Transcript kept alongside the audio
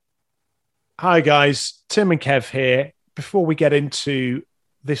Hi guys, Tim and Kev here. Before we get into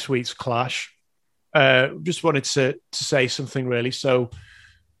this week's clash, just wanted to say something really. So,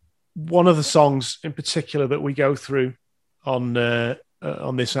 one of the songs in particular that we go through on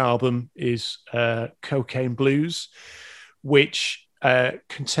this album is "Cocaine Blues," which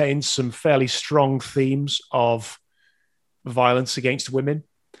contains some fairly strong themes of violence against women.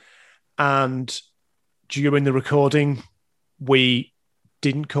 And during the recording, we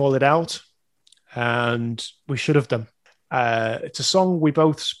didn't call it out, and we should have done. It's a song we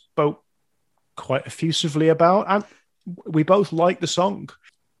both spoke quite effusively about, and we both like the song,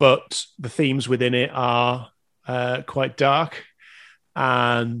 but the themes within it are quite dark.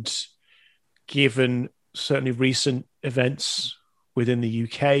 And given certainly recent events within the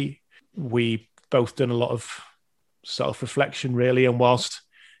UK, we both done a lot of self-reflection, really. And whilst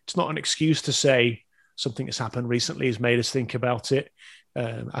it's not an excuse to say something that's happened recently has made us think about it,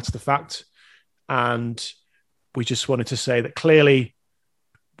 that's the fact. And we just wanted to say that clearly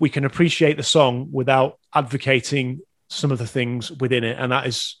we can appreciate the song without advocating some of the things within it. And that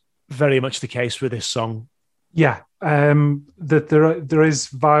is very much the case with this song. Yeah, that there is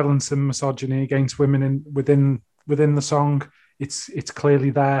violence and misogyny against women within the song. It's clearly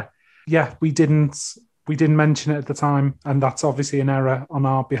there. Yeah, we didn't mention it at the time, and that's obviously an error on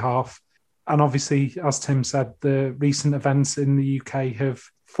our behalf. And obviously, as Tim said, the recent events in the UK have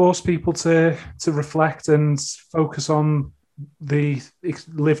forced people to reflect and focus on the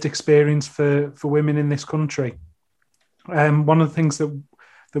lived experience for women in this country. One of the things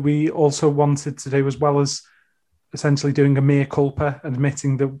that we also wanted to do, as well as essentially doing a mea culpa,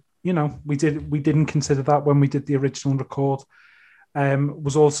 admitting that we didn't consider that when we did the original record,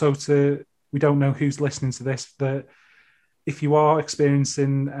 was also to, we don't know who's listening to this, that if you are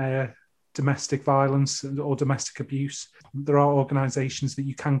experiencing domestic violence or domestic abuse, there are organisations that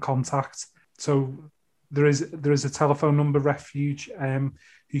you can contact. So there is a telephone number, Refuge,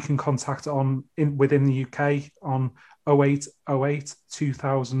 you can contact within the UK on 0808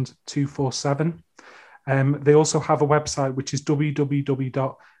 2000 247. They also have a website, which is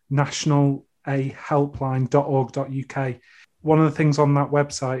www.nationalahelpline.org.uk. One of the things on that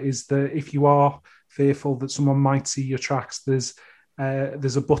website is that if you are fearful that someone might see your tracks, there's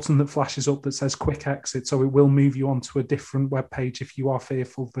a button that flashes up that says quick exit. So it will move you onto a different web page if you are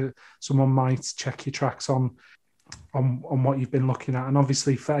fearful that someone might check your tracks on what you've been looking at. And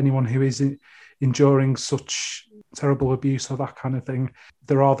obviously for anyone who is enduring such terrible abuse or that kind of thing,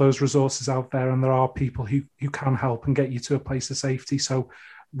 there are those resources out there, and there are people who can help and get you to a place of safety. So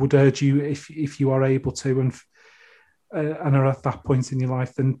would urge you, if you are able to and are at that point in your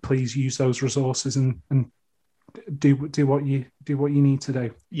life, then please use those resources and do what you need to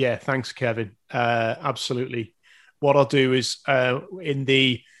do. Yeah, thanks, Kevin. Absolutely. What I'll do is in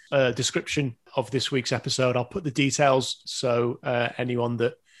the description of this week's episode, I'll put the details, so anyone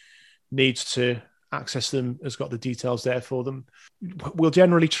that needs to access them has got the details there for them. We'll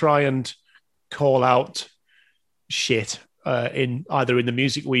generally try and call out shit in the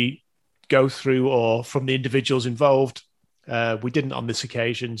music we go through or from the individuals involved. We didn't on this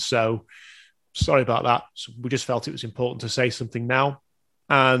occasion, so sorry about that. So we just felt it was important to say something now,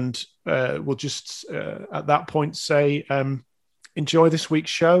 and we'll just at that point say enjoy this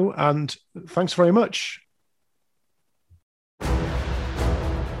week's show, and thanks very much.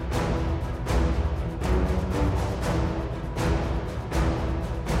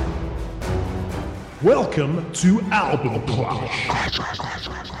 Welcome to Album Clash,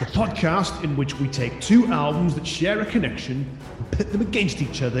 the podcast in which we take two albums that share a connection and pit them against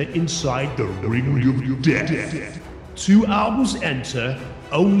each other inside the ring of death. Two albums enter,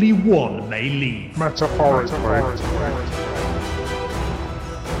 only one may leave. Metaphorically.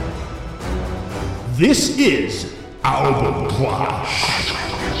 This is Album Clash.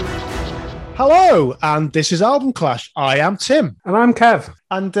 Hello, and this is Album Clash. I am Tim. And I'm Kev.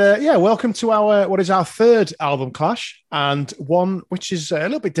 And welcome to our third Album Clash, and one which is a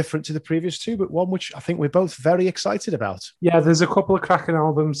little bit different to the previous two, but one which I think we're both very excited about. Yeah, there's a couple of cracking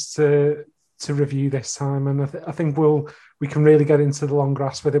albums to review this time, and I think we can really get into the long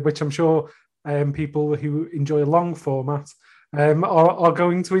grass with it, which I'm sure people who enjoy a long format are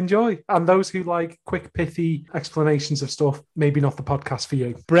going to enjoy. And those who like quick, pithy explanations of stuff, maybe not the podcast for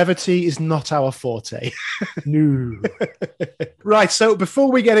you. Brevity is not our forte. No. Right, so before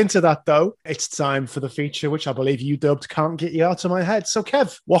we get into that, though, it's time for the feature, which I believe you dubbed Can't Get You Out of My Head. So,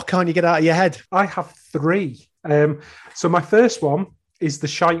 Kev, what can't you get out of your head? I have three. So my first one is the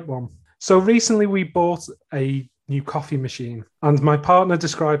shite one. So recently we bought a new coffee machine. And my partner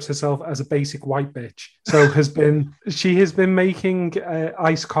describes herself as a basic white bitch. So she has been making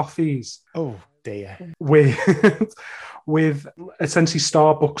iced coffees. Oh dear. With essentially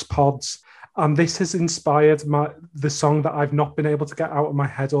Starbucks pods. And this has inspired the song that I've not been able to get out of my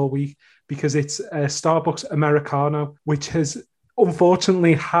head all week, because it's Starbucks Americano, which has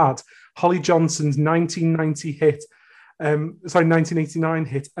unfortunately had Holly Johnson's 1989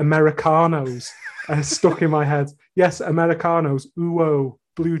 hit Americanos stuck in my head. Yes, Americanos, ooh,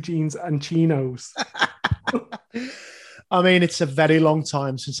 blue jeans and chinos. I mean, it's a very long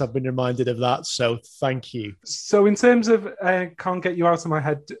time since I've been reminded of that, so thank you. So in terms of can't get you out of my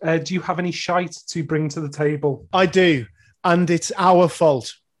head, do you have any shite to bring to the table? I do, and it's our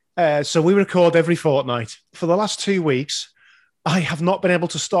fault. So we record every fortnight. For the last 2 weeks, I have not been able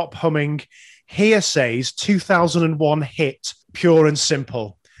to stop humming Hearsay's 2001 hit, Pure and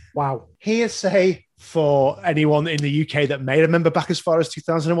Simple. Wow. Hearsay, for anyone in the UK that may remember back as far as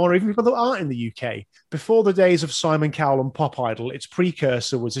 2001, or even people that aren't in the UK, before the days of Simon Cowell and Pop Idol, its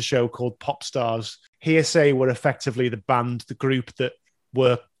precursor was a show called Pop Stars. Hearsay were effectively the band, the group that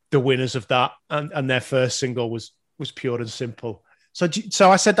were the winners of that, and their first single was Pure and Simple.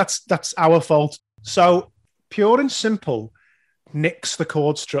 So I said that's our fault. So Pure and Simple nicks the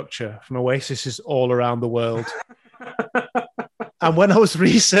chord structure from Oasis's All Around the World. And when I was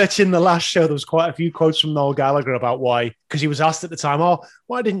researching the last show, there was quite a few quotes from Noel Gallagher about why, because he was asked at the time,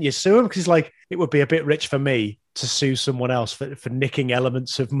 why didn't you sue him? Because he's like, it would be a bit rich for me to sue someone else for nicking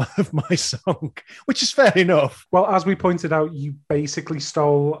elements of my song, which is fair enough. Well, as we pointed out, you basically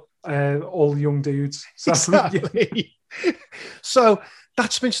stole all young dudes. So, exactly. So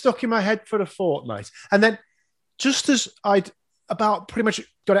that's been stuck in my head for a fortnight. And then just as I'd about pretty much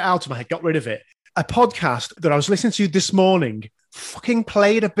got it out of my head, got rid of it, a podcast that I was listening to this morning fucking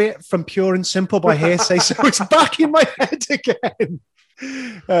played a bit from Pure and Simple by Hearsay, so it's back in my head again.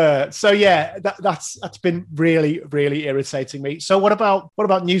 So yeah, that's been really, really irritating me. So what about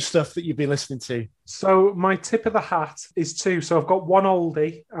new stuff that you've been listening to? So my tip of the hat is two. So I've got one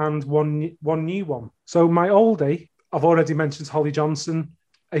oldie and one new one. So my oldie, I've already mentioned Holly Johnson,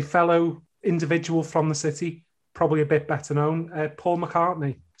 a fellow individual from the city, probably a bit better known, Paul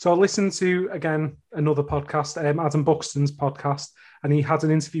McCartney. So I listened to, again, another podcast, Adam Buxton's podcast, and he had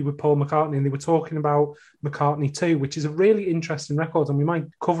an interview with Paul McCartney, and they were talking about McCartney 2, which is a really interesting record, and we might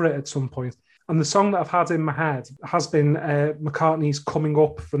cover it at some point. And the song that I've had in my head has been McCartney's Coming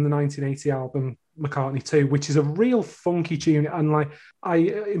Up from the 1980 album, McCartney 2, which is a real funky tune. And like, I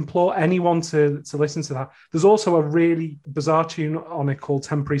implore anyone to listen to that. There's also a really bizarre tune on it called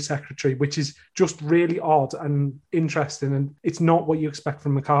Temporary Secretary, which is just really odd and interesting. And it's not what you expect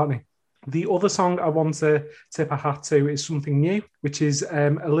from McCartney. The other song I want to tip a hat to is something new, which is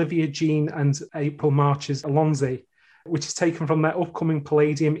Olivia Jean and April March's Alonze, which is taken from their upcoming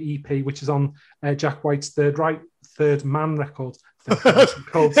Palladium EP, which is on Jack White's Third Man record.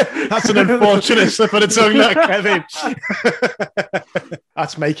 That's an unfortunate slip of the tongue, that, Kevin.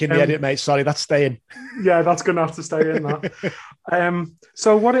 That's making the edit, mate. Sorry, that's staying. Yeah, that's going to have to stay in that.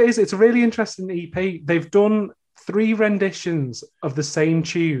 So what it is, it's a really interesting EP. They've done 3 renditions of the same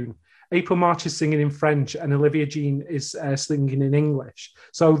tune. April March is singing in French and Olivia Jean is singing in English.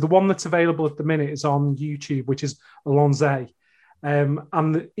 So the one that's available at the minute is on YouTube, which is Alonze.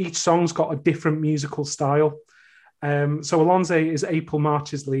 And each song's got a different musical style. So Alonze is April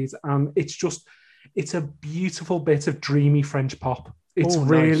March's lead, and it's a beautiful bit of dreamy French pop. It's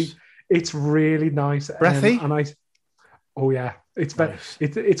really nice. Breathy? Yeah. It's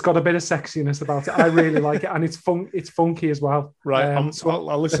got a bit of sexiness about it. I really like it, and it's funky as well. Right,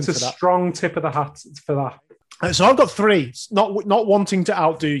 I'll listen to that. It's a strong tip of the hat for that. So I've got 3. It's not wanting to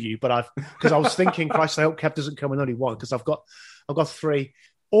outdo you, but because I was thinking, Christ, I hope Kev doesn't come and only one, because I've got 3,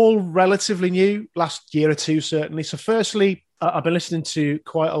 all relatively new, last year or two certainly. So firstly, I've been listening to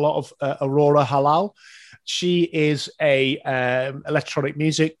quite a lot of Aurora Halal. She is a electronic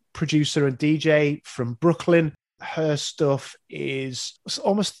music producer and DJ from Brooklyn. Her stuff is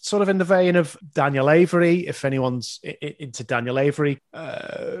almost sort of in the vein of Daniel Avery, if anyone's into Daniel Avery.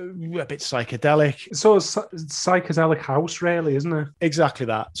 A bit psychedelic. So it's psychedelic house, really, isn't it? Exactly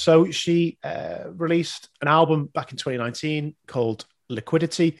that. So she released an album back in 2019 called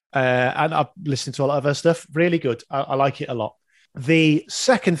Liquidity, and I've listened to a lot of her stuff. Really good. I like it a lot. The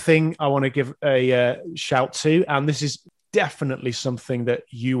second thing I want to give a shout to, and this is definitely something that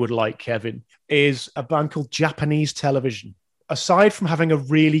you would like, Kevin, is a band called Japanese Television. Aside from having a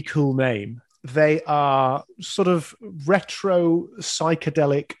really cool name, they are sort of retro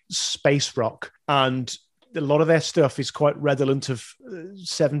psychedelic space rock, and a lot of their stuff is quite redolent of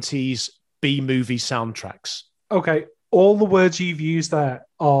 70s B-movie soundtracks. Okay, all the words you've used there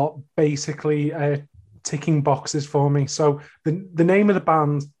are basically ticking boxes for me. So the name of the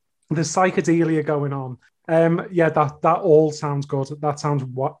band, the psychedelia going on. Yeah, that all sounds good. That sounds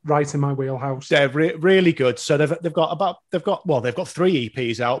right in my wheelhouse. They're really good. So they've got 3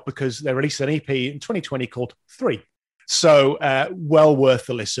 EPs out because they released an EP in 2020 called 3. So well worth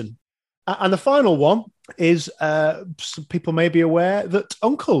the listen. And the final one is some people may be aware that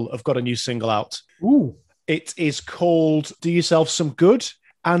Uncle have got a new single out. Ooh. It is called Do Yourself Some Good,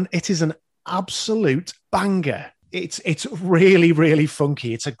 and it is an absolute banger. It's really, really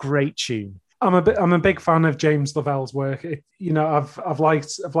funky. It's a great tune. I'm a big fan of James Lavelle's work. I've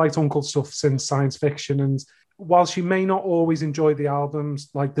liked Uncle stuff since Science Fiction, and whilst you may not always enjoy the albums,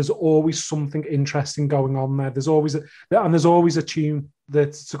 like there's always something interesting going on there. There's always a tune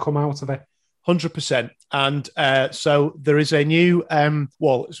that's to come out of it. 100%. And so there is a new,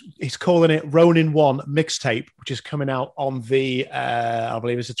 he's calling it Ronin 1 mixtape, which is coming out on the, I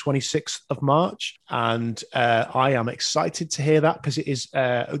believe it's the 26th of March. And I am excited to hear that because it is,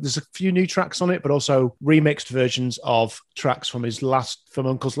 there's a few new tracks on it, but also remixed versions of tracks from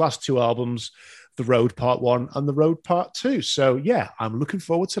Uncle's last 2 albums, The Road Part 1 and The Road Part 2. So yeah, I'm looking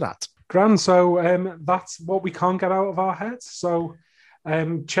forward to that. Grand. So that's what we can't get out of our heads. So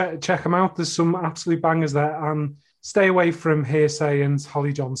check them out. There's some absolute bangers there, and stay away from Hearsay and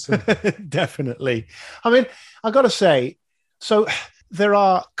Holly Johnson. Definitely. I mean, I got to say, so there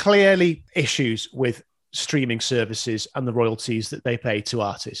are clearly issues with streaming services and the royalties that they pay to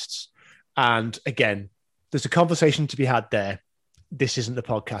artists. And again, there's a conversation to be had there. This isn't the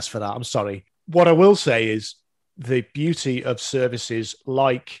podcast for that. I'm sorry. What I will say is the beauty of services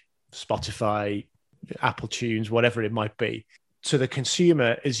like Spotify, Apple Tunes, whatever it might be, to the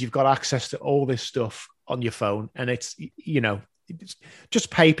consumer is you've got access to all this stuff on your phone, and it's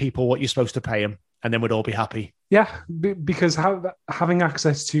just pay people what you're supposed to pay them, and then we'd all be happy. Yeah, because having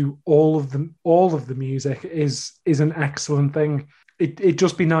access to all of the music is an excellent thing. It'd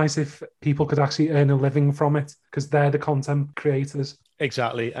just be nice if people could actually earn a living from it because they're the content creators.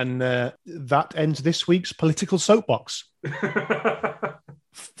 Exactly, and that ends this week's political soapbox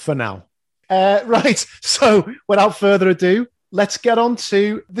for now. Right, so without further ado, let's get on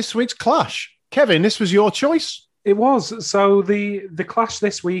to this week's clash. Kevin, this was your choice. It was. So the clash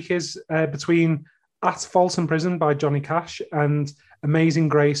this week is between At Folsom Prison by Johnny Cash and Amazing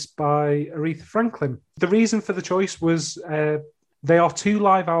Grace by Aretha Franklin. The reason for the choice was they are 2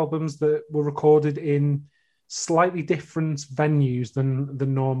 live albums that were recorded in slightly different venues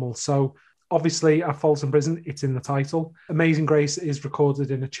than normal. So obviously At Folsom Prison, it's in the title. Amazing Grace is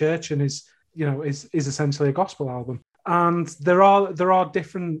recorded in a church and is essentially a gospel album. And there are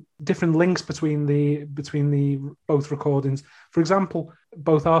different links between the both recordings. For example,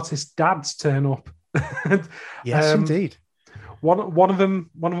 both artists' dads turn up. Yes, indeed. One of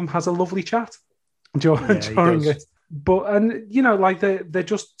them has a lovely chat during it. But they're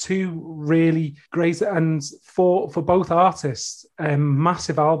just 2 really great, and for both artists,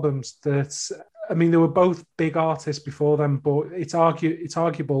 massive albums. They were both big artists before them, but it's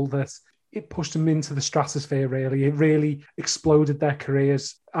arguable that it pushed them into the stratosphere, really. It really exploded their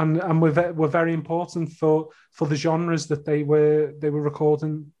careers and were very important for the genres that they were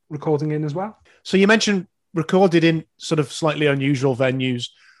recording in as well. So you mentioned recorded in sort of slightly unusual venues.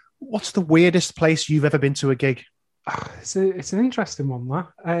 What's the weirdest place you've ever been to a gig? It's an interesting one,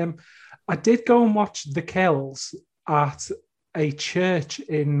 that. I did go and watch The Kills at a church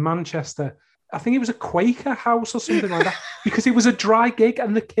in Manchester. I think it was a Quaker house or something like that, because it was a dry gig,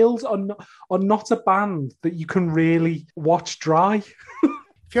 and The Kills are not a band that you can really watch dry.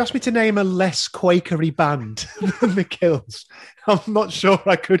 If you asked me to name a less Quakery band than The Kills, I'm not sure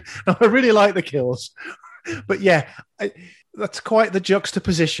I could. I really like The Kills, but yeah, that's quite the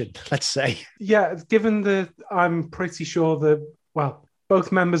juxtaposition, let's say. Yeah, given I'm pretty sure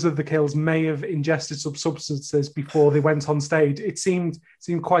both members of The Kills may have ingested some substances before they went on stage. It seemed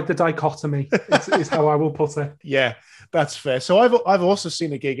quite the dichotomy, is how I will put it. Yeah, that's fair. So I've also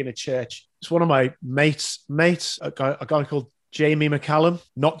seen a gig in a church. It's one of my mates, a guy called Jamie McCallum,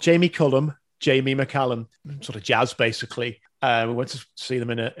 not Jamie Cullum, Jamie McCallum, sort of jazz basically. We went to see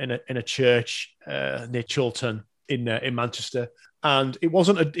them in a church near Chiltern in Manchester. And it was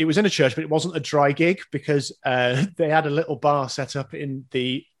in a church, but it wasn't a dry gig because they had a little bar set up in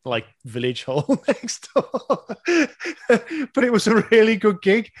the village hall next door. But it was a really good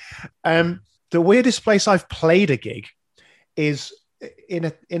gig. The weirdest place I've played a gig is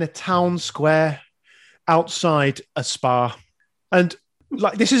in a town square outside a spa. And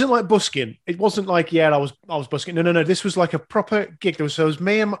Like, this isn't like busking. It wasn't like, I was busking. No. This was like a proper gig. It was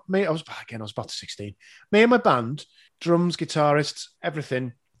me and me. I was about 16. Me and my band, drums, guitarists,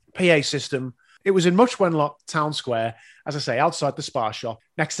 everything, PA system. It was in Much Wenlock Town Square, as I say, outside the Spar shop,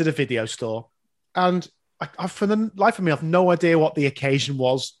 next to the video store. And I, for the life of me, I've no idea what the occasion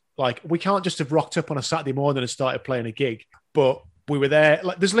was. Like, we can't just have rocked up on a Saturday morning and started playing a gig, but we were there.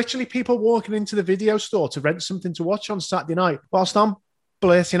 Like, there's literally people walking into the video store to rent something to watch on Saturday night whilst I'm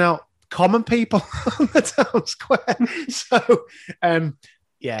blurting out Common People on the Town Square. So,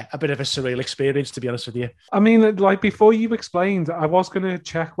 a bit of a surreal experience, to be honest with you. I mean, like, before you explained, I was going to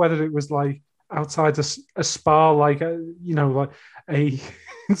check whether it was like outside a spa, like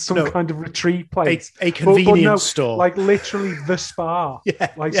some kind of retreat place, a convenience store, like literally the spa.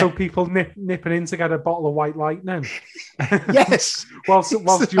 So people nipping in to get a bottle of White Lightning. Yes, whilst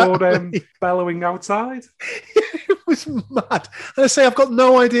you're bellowing outside. It was mad. And I say, I've got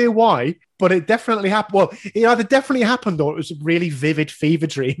no idea why, but it definitely happened. Well, it either definitely happened or it was a really vivid fever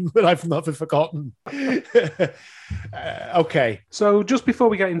dream that I've never forgotten. Okay. So just before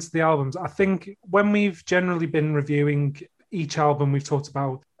we get into the albums, I think when we've generally been reviewing each album, we've talked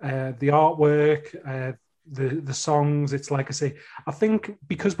about the artwork, the songs, its legacy. I think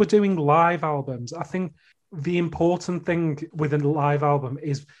because we're doing live albums, I think the important thing with a live album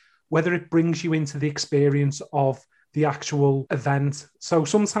is whether it brings you into the experience of the actual event. So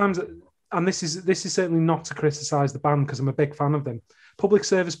sometimes, and this is certainly not to criticize the band because I'm a big fan of them, Public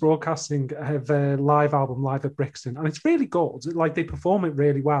Service Broadcasting have a live album, Live at Brixton, and it's really good. Like, they perform it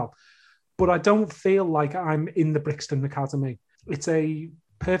really well. But I don't feel like I'm in the Brixton Academy. It's a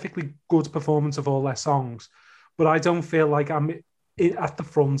perfectly good performance of all their songs, but I don't feel like I'm at the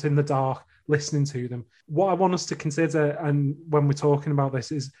front in the dark listening to them. What I want us to consider, and when we're talking about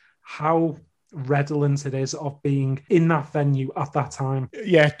this, is how redolent it is of being in that venue at that time.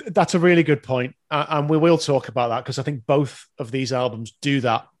 Yeah, that's a really good point. And we will talk about that because I think both of these albums do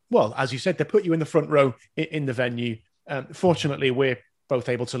that. Well, as you said, they put you in the front row in the venue. Fortunately, we're both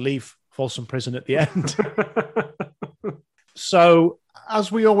able to leave Folsom Prison at the end. So, as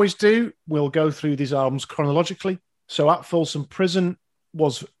we always do, we'll go through these albums chronologically. So, At Folsom Prison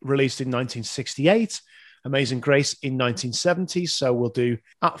was released in 1968. Amazing Grace in 1970. So we'll do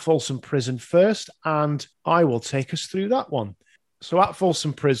At Folsom Prison first, and I will take us through that one. So At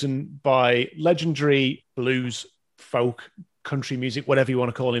Folsom Prison, by legendary blues, folk, country music, whatever you want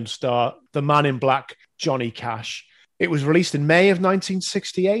to call him, star, the Man in Black, Johnny Cash. It was released in May of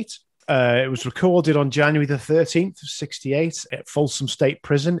 1968. It was recorded on January the 13th of 68 at Folsom State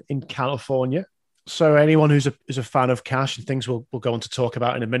Prison in California. So anyone who's a fan of Cash and things we'll go on to talk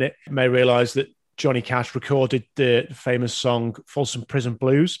about in a minute may realize that Johnny Cash recorded the famous song Folsom Prison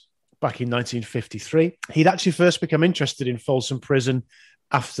Blues back in 1953. He'd actually first become interested in Folsom Prison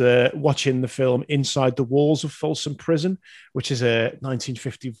after watching the film Inside the Walls of Folsom Prison, which is a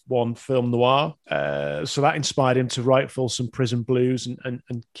 1951 film noir. So that inspired him to write Folsom Prison Blues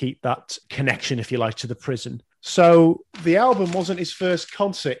and keep that connection, if you like, to the prison. So the album wasn't his first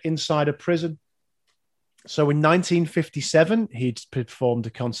concert inside a prison. So in 1957, he'd performed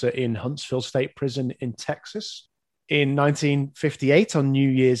a concert in Huntsville State Prison in Texas. In 1958, on New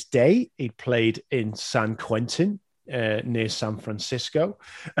Year's Day, he played in San Quentin, near San Francisco,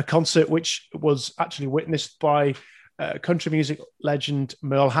 a concert which was actually witnessed by country music legend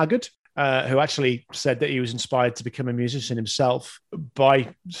Merle Haggard, who actually said that he was inspired to become a musician himself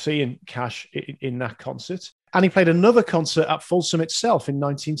by seeing Cash in that concert. And he played another concert at Folsom itself in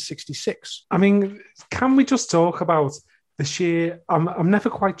 1966. I mean, can we just talk about the sheer... I'm never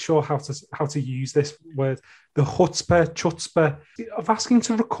quite sure how to use this word. The chutzpah of asking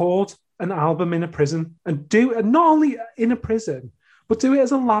to record an album in a prison and not only in a prison, but do it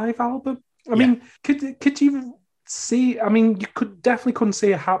as a live album. I mean, could you see? I mean, you couldn't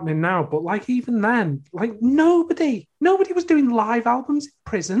see it happening now, but like even then, like nobody was doing live albums in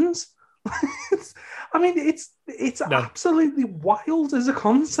prisons. I mean, it's absolutely wild as a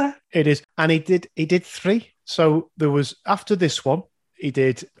concept. It is, and he did three. So there was, after this one, he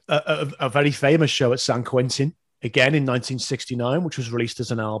did a very famous show at San Quentin again in 1969, which was released as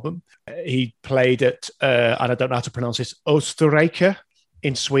an album. He played at, and I don't know how to pronounce this, Österreicher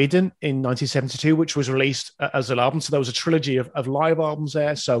in Sweden in 1972, which was released as an album. So there was a trilogy of live albums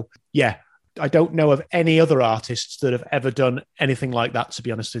there. So yeah, I don't know of any other artists that have ever done anything like that, to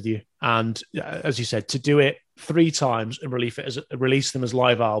be honest with you. And as you said, to do it three times and release them as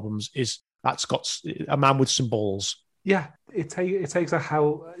live albums that's got a man with some balls. Yeah, it takes a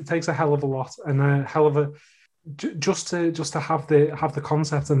hell of a lot and a hell of a just to have the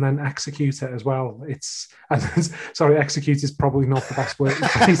concept and then execute it as well. Sorry, execute is probably not the best word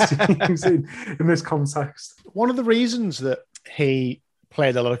to use in this context. One of the reasons that he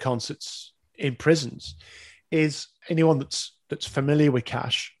played a lot of concerts in prisons is anyone that's familiar with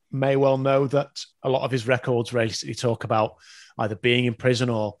Cash may well know that a lot of his records basically talk about either being in prison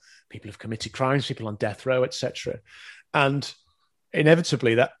or people who've committed crimes, people on death row, etc. And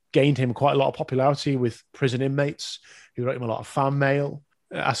inevitably that gained him quite a lot of popularity with prison inmates who wrote him a lot of fan mail,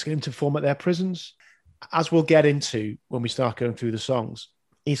 asking him to perform at their prisons. As we'll get into when we start going through the songs,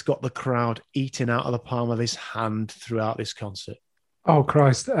 he's got the crowd eating out of the palm of his hand throughout this concert. Oh,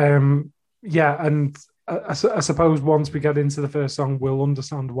 Christ. Yeah, and I suppose once we get into the first song, we'll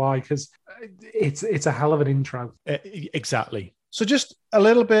understand why, because it's a hell of an intro. Exactly. So just a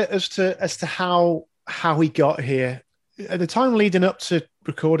little bit as to how he got here. At the time leading up to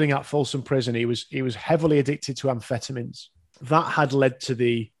recording at Folsom Prison, he was heavily addicted to amphetamines. That had led to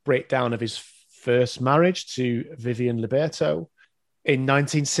the breakdown of his first marriage to Vivian Liberto. In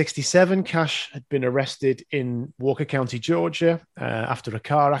 1967, Cash had been arrested in Walker County, Georgia, after a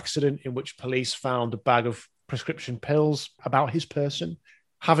car accident in which police found a bag of prescription pills about his person.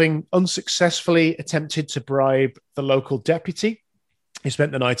 Having unsuccessfully attempted to bribe the local deputy, he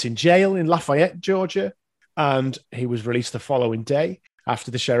spent the night in jail in Lafayette, Georgia, and he was released the following day after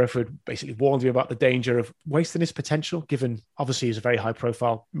the sheriff had basically warned him about the danger of wasting his potential, given obviously he's a very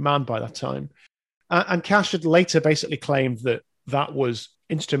high-profile man by that time. And Cash had later basically claimed that was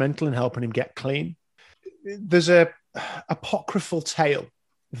instrumental in helping him get clean. There's a apocryphal tale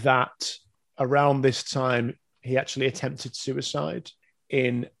that around this time he actually attempted suicide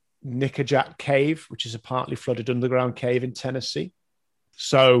in Nickajack Cave, which is a partly flooded underground cave in Tennessee.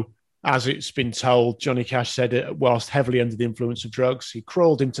 So, as it's been told, Johnny Cash said, whilst heavily under the influence of drugs, he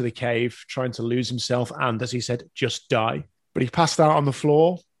crawled into the cave trying to lose himself and, as he said, just die. But he passed out on the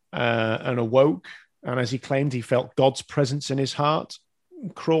floor and awoke. And as he claimed, he felt God's presence in his heart,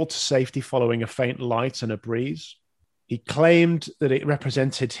 crawled to safety following a faint light and a breeze. He claimed that it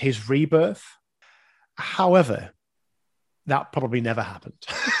represented his rebirth. However, that probably never happened.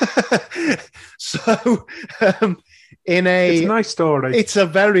 So, it's a nice story. It's a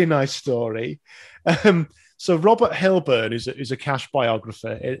very nice story. So Robert Hilburn is a Cash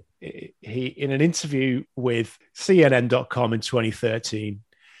biographer. He in an interview with CNN.com in 2013,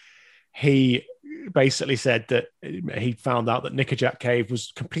 he basically said that he found out that Nickajack Cave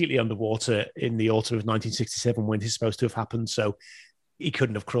was completely underwater in the autumn of 1967 when it's supposed to have happened. So he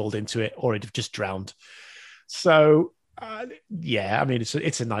couldn't have crawled into it, or he'd have just drowned. So yeah, I mean,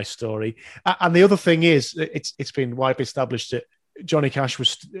 it's a nice story. And the other thing is, it's been widely established that Johnny Cash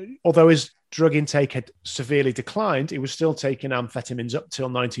was, although his drug intake had severely declined, he was still taking amphetamines up till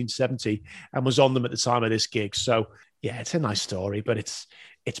 1970 and was on them at the time of this gig. So yeah, it's a nice story, but it's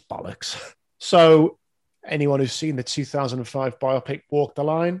bollocks. So anyone who's seen the 2005 biopic Walk the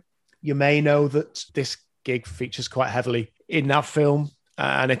Line, you may know that this gig features quite heavily in that film.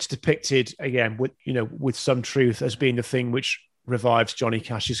 And it's depicted, again, with some truth as being the thing which revives Johnny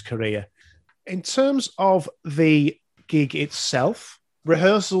Cash's career. In terms of the gig itself,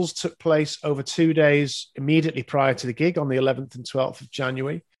 rehearsals took place over 2 days immediately prior to the gig on the 11th and 12th of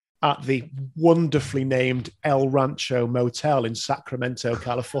January at the wonderfully named El Rancho Motel in Sacramento,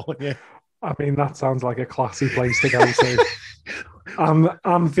 California. I mean, that sounds like a classy place to go to.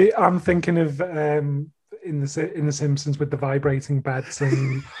 I'm thinking of in the Simpsons with the vibrating beds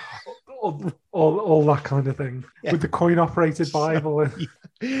and all that kind of thing, yeah. With the coin-operated Bible.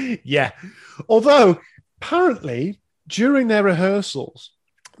 Yeah. Although, apparently, during their rehearsals,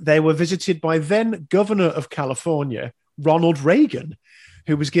 they were visited by then Governor of California, Ronald Reagan,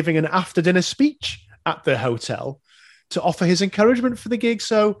 who was giving an after-dinner speech at the hotel to offer his encouragement for the gig.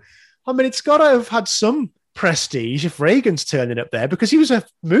 So, I mean, it's got to have had some prestige if Reagan's turning up there, because he was a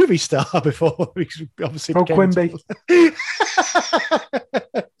movie star before he obviously Quimby.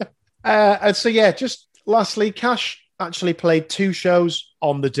 And so yeah, just lastly, Cash actually played 2 shows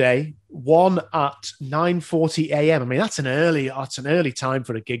on the day, one at 9:40 a.m. I mean, that's an early time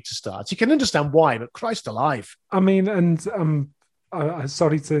for a gig to start. You can understand why, but Christ alive. I mean, and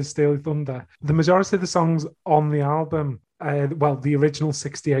sorry to steal your thunder, the majority of the songs on the album, the original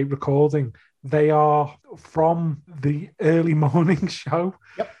 68 recording, they are from the early morning show.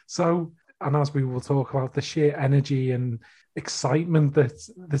 Yep. So, and as we will talk about, the sheer energy and excitement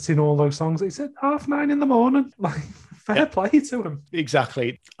that's in all those songs, it's at 9:30 in the morning. Like, Fair play to him.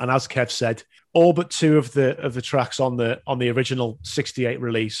 Exactly. And as Kev said, all but two of the tracks on the original 68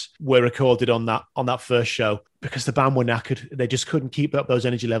 release were recorded on that first show because the band were knackered. They just couldn't keep up those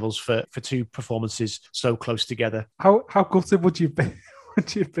energy levels for two performances so close together. How gutted would you be?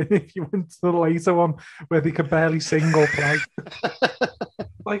 Would you have been if you went to the later one where they could barely sing or play?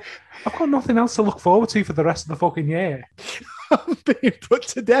 Like, I've got nothing else to look forward to for the rest of the fucking year. I'm being put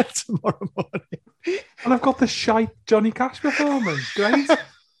to death tomorrow morning. And I've got the shite Johnny Cash performance. Great.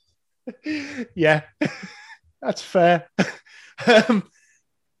 Yeah, that's fair.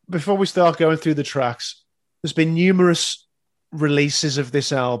 Before we start going through the tracks, there's been numerous releases of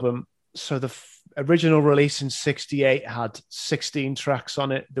this album. So the original release in 68 had 16 tracks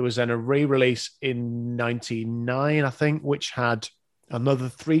on it. There was then a re-release in 99, I think, which had another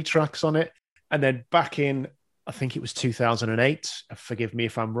 3 tracks on it. And then back in, I think it was 2008, forgive me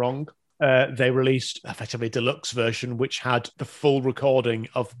if I'm wrong, they released effectively a deluxe version, which had the full recording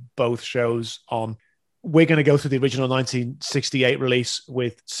of both shows on. We're going to go through the original 1968 release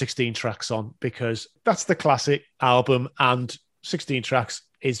with 16 tracks on because that's the classic album and 16 tracks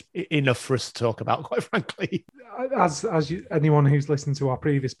is enough for us to talk about, quite frankly. Anyone who's listened to our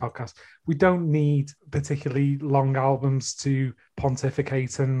previous podcast, we don't need particularly long albums to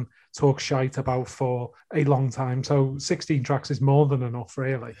pontificate and talk shite about for a long time. So 16 tracks is more than enough,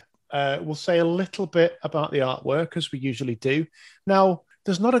 really. We'll say a little bit about the artwork, as we usually do. Now,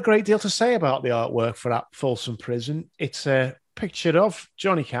 there's not a great deal to say about the artwork for At Folsom Prison. It's a picture of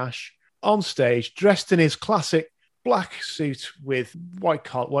Johnny Cash on stage, dressed in his classic black suit with white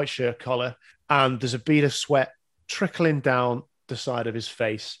shirt collar, and there's a bead of sweat trickling down the side of his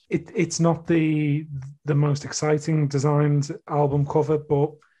face. It's not the most exciting designed album cover,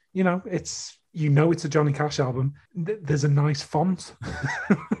 but it's a Johnny Cash album. There's a nice font.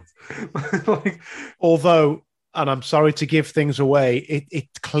 Although, and I'm sorry to give things away, it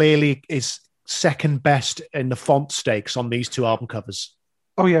clearly is second best in the font stakes on these two album covers.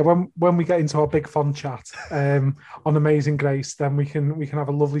 Oh yeah, when we get into our big font chat on Amazing Grace, then we can have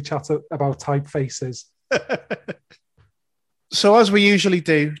a lovely chat about typefaces. So as we usually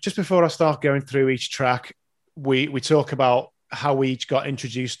do, just before I start going through each track, we talk about how we each got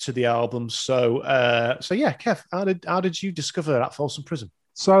introduced to the album. So yeah, Kev, how did you discover At Folsom Prison?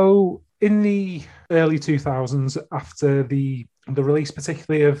 So in the early 2000s, after the release,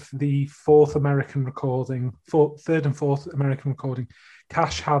 particularly of the third and fourth American recording,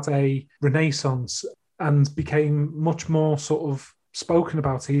 Cash had a renaissance and became much more sort of spoken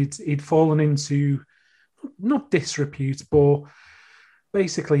about. He'd fallen into not disrepute, but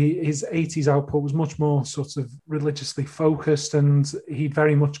basically his 80s output was much more sort of religiously focused, and he'd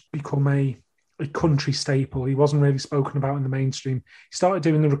very much become a country staple. He wasn't really spoken about in the mainstream. He started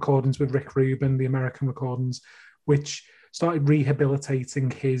doing the recordings with Rick Rubin, the American recordings, which started rehabilitating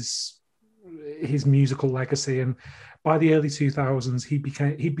his musical legacy. And by the early 2000s,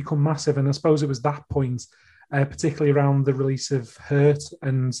 he'd become massive. And I suppose it was that point, particularly around the release of Hurt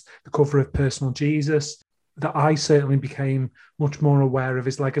and the cover of Personal Jesus, that I certainly became much more aware of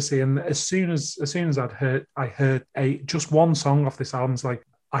his legacy. And as soon as I heard just one song off this album, it's like,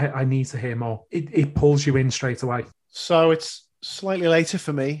 I need to hear more. It pulls you in straight away. So it's slightly later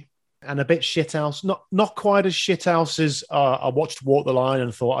for me and a bit shithouse. Not quite as shithouse as I watched Walk the Line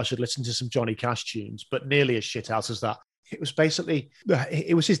and thought I should listen to some Johnny Cash tunes, but nearly as shithouse as that. It was basically,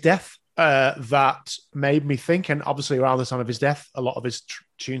 it was his death that made me think, and obviously around the time of his death, a lot of his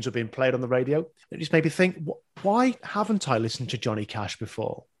tunes were being played on the radio. It just made me think, why haven't I listened to Johnny Cash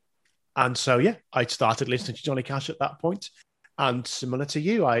before? And so, yeah, I started listening to Johnny Cash at that point. And similar to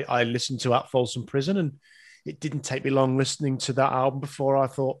you, I listened to At Folsom Prison, and it didn't take me long listening to that album before I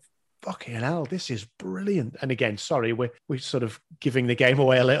thought, fucking hell, this is brilliant. And again, sorry, we're sort of giving the game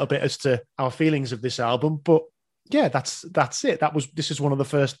away a little bit as to our feelings of this album, but yeah, that's it. This is one of the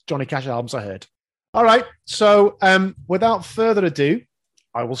first Johnny Cash albums I heard. All right, so without further ado,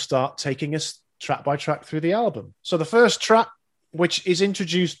 I will start taking us track by track through the album. So the first track, which is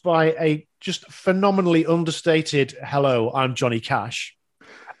introduced by a just phenomenally understated "Hello, I'm Johnny Cash."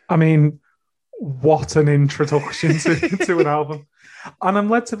 I mean, what an introduction to an album. And I'm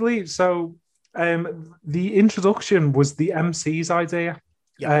led to believe, so the introduction was the MC's idea.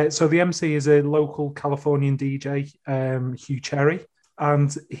 Yeah. So the MC is a local Californian DJ, Hugh Cherry,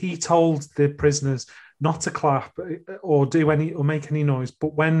 and he told the prisoners not to clap or make any noise,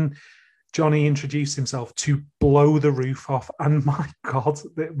 but when Johnny introduced himself, to blow the roof off. And my God,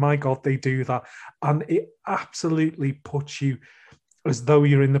 they do that. And it absolutely puts you as though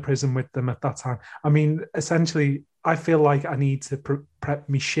you're in the prison with them at that time. I mean, essentially, I feel like I need to prep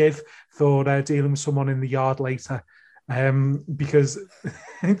me shiv for dealing with someone in the yard later because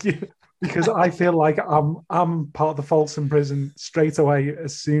because I feel like I'm part of the Folsom Prison straight away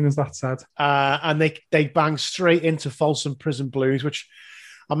as soon as that's said. And they bang straight into Folsom Prison Blues, which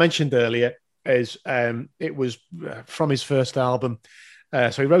I mentioned earlier is it was from his first album.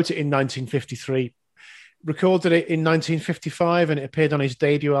 So he wrote it in 1953, recorded it in 1955, and it appeared on his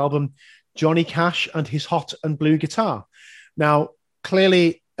debut album, Johnny Cash and His Hot and Blue Guitar. Now,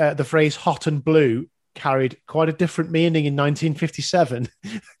 clearly, the phrase hot and blue carried quite a different meaning in 1957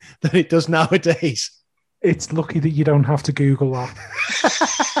 than it does nowadays. It's lucky that you don't have to Google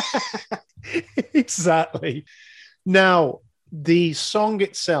that. Exactly. Now, the song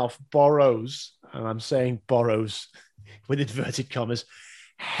itself borrows, and I'm saying borrows with inverted commas,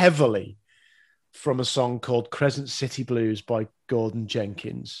 heavily from a song called Crescent City Blues by Gordon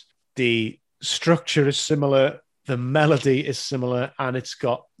Jenkins. The structure is similar, the melody is similar, and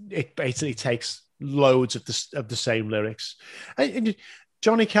it basically takes loads of the same lyrics. And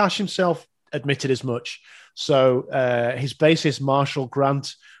Johnny Cash himself admitted as much. So his bassist Marshall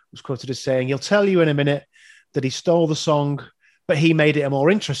Grant was quoted as saying, "He'll tell you in a minute that he stole the song, but he made it a more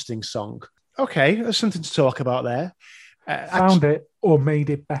interesting song." Okay, there's something to talk about there. Found it or made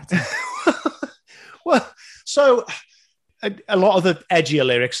it better. Well, so a lot of the edgier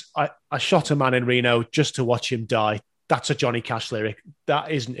lyrics, I shot a man in Reno just to watch him die. That's a Johnny Cash lyric.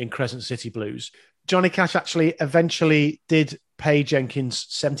 That isn't in Crescent City Blues. Johnny Cash actually eventually did pay Jenkins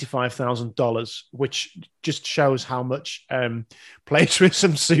 $75,000, which just shows how much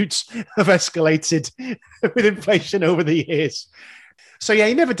plagiarism suits have escalated with inflation over the years. So yeah,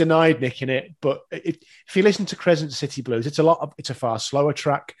 he never denied nicking it, but if you listen to Crescent City Blues, it's a far slower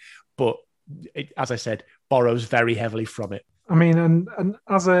track, but it, as I said, borrows very heavily from it. I mean, and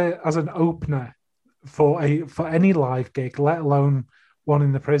as an opener for any live gig, let alone one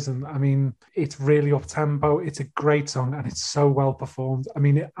in the prison, I mean, it's really up tempo. It's a great song and it's so well performed. I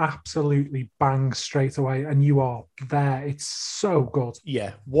mean, it absolutely bangs straight away, and you are there. It's so good.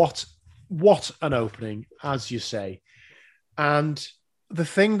 Yeah, what an opening, as you say. And the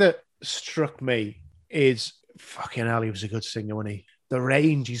thing that struck me is, fucking hell, he was a good singer, wasn't he? The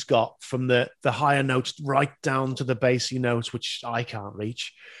range he's got from the higher notes right down to the bassy notes, which I can't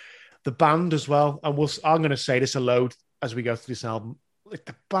reach. The band as well, and I'm going to say this a load as we go through this album. Like,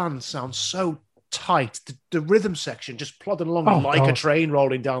 the band sounds so tight. The rhythm section just plodding along a train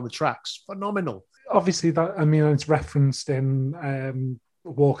rolling down the tracks. Phenomenal. Obviously, that, I mean, it's referenced in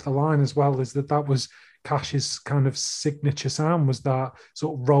Walk the Line as well, is that was Cash's kind of signature sound, was that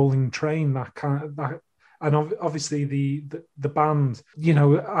sort of rolling train, and obviously the band, you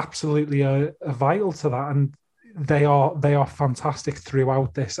know, absolutely are vital to that, and they are fantastic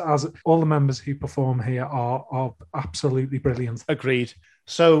throughout this. As all the members who perform here are absolutely brilliant. Agreed.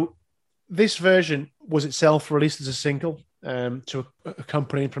 So this version was itself released as a single to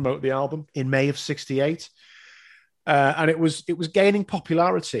accompany and promote the album in May of '68, and it was gaining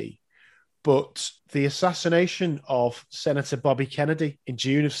popularity. But the assassination of Senator Bobby Kennedy in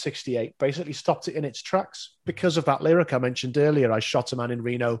June of '68 basically stopped it in its tracks because of that lyric I mentioned earlier. I shot a man in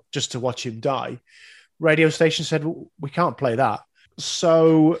Reno just to watch him die. Radio station said, well, we can't play that.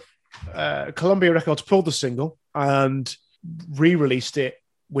 So Columbia Records pulled the single and re-released it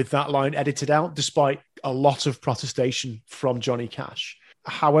with that line edited out, despite a lot of protestation from Johnny Cash.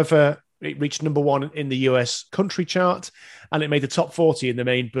 However, it reached number one in the US country chart, and it made the top 40 in the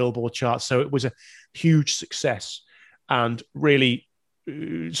main Billboard chart. So it was a huge success and really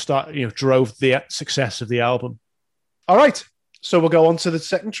drove the success of the album. All right, so we'll go on to the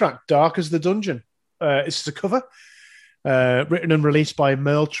second track, Dark as the Dungeon. This is a cover written and released by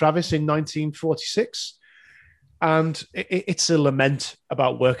Merle Travis in 1946. And it's a lament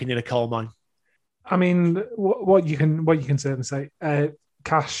about working in a coal mine. I mean, what you can certainly say,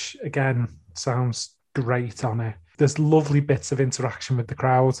 Cash, again, sounds great on it. There's lovely bits of interaction with the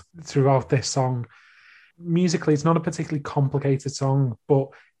crowd throughout this song. Musically, it's not a particularly complicated song, but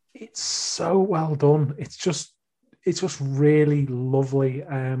it's so well done. It's just really lovely.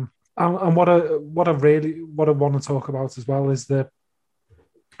 And what I want to talk about as well is that,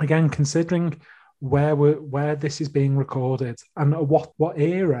 again, considering where this is being recorded and what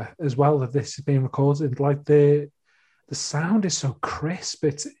era as well that this is being recorded, like the sound is so crisp.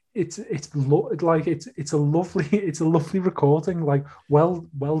 It's a lovely recording. Like, well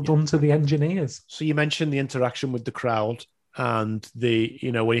done to the engineers. So you mentioned the interaction with the crowd and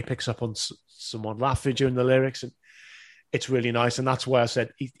when he picks up on someone laughing during the lyrics, and it's really nice. And that's why I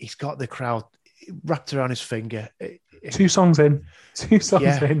said he's got the crowd wrapped around his finger. Two songs in, and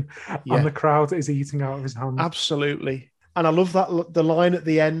the crowd is eating out of his hand. Absolutely. And I love that the line at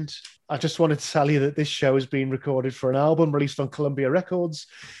the end I just wanted to tell you that this show is being recorded for an album released on Columbia Records.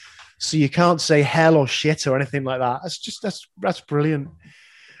 So you can't say hell or shit or anything like that. That's brilliant.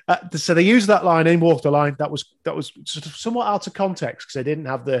 So they used that line in Walk the Line. That was sort of somewhat out of context because they didn't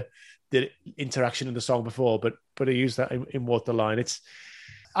have the interaction in the song before, but I used that in Walk the Line.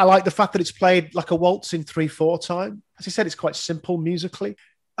 I like the fact that it's played like a waltz in 3/4 time. As I said, it's quite simple musically.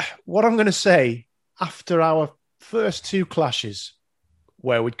 What I'm going to say after our first two clashes,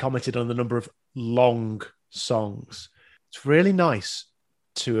 where we'd commented on the number of long songs, it's really nice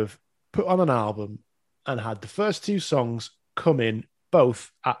to have put on an album and had the first two songs come in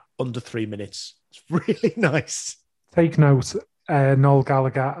both at under 3 minutes. It's really nice. Take note, Noel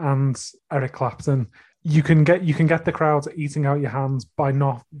Gallagher and Eric Clapton. You can get the crowd eating out your hands by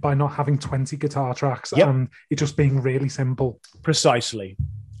not having 20 guitar tracks and it just being really simple. Precisely.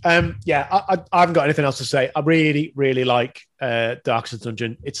 I haven't got anything else to say. I really, really like Darkest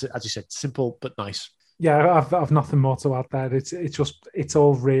Dungeon. It's, as you said, simple but nice. Yeah, I've nothing more to add there. It's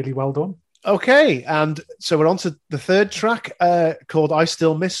all really well done. Okay, and so we're on to the third track called I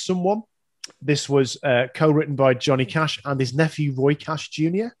Still Miss Someone. This was co-written by Johnny Cash and his nephew Roy Cash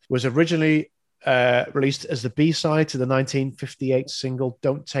Jr. Was originally released as the B-side to the 1958 single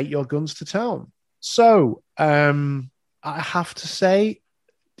Don't Take Your Guns to Town. So I have to say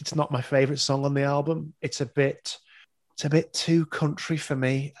it's not my favorite song on the album. It's a bit too country for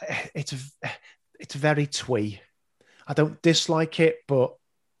me. It's very twee. I don't dislike it, but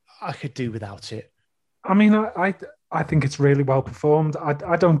I could do without it. I mean, I think it's really well performed.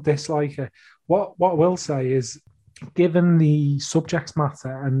 I don't dislike it. What I will say is, given the subject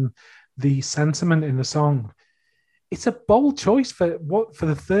matter and the sentiment in the song, it's a bold choice for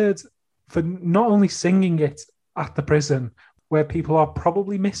not only singing it at the prison where people are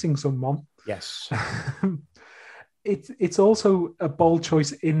probably missing someone. Yes. It's also a bold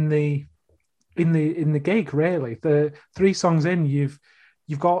choice in the gig, really. The 3 songs in, you've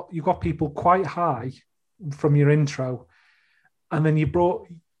got people quite high from your intro, and then you brought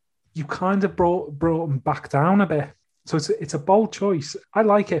them back down a bit. So it's a bold choice. I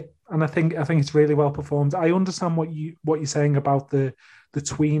like it, and I think it's really well performed. I understand what you're saying about the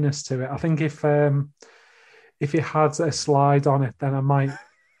tweeness to it. I think if it had a slide on it, then I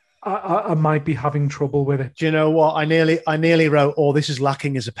might be having trouble with it. Do you know what? I nearly wrote, "Oh, this is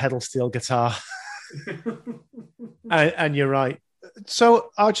lacking as a pedal steel guitar," and you're right.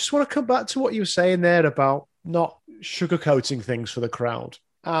 So I just want to come back to what you were saying there about not sugarcoating things for the crowd.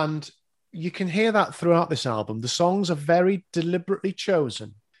 And you can hear that throughout this album. The songs are very deliberately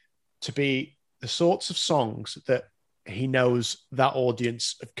chosen to be the sorts of songs that he knows that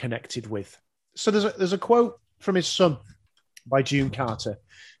audience have connected with. So there's a quote from his son by June Carter,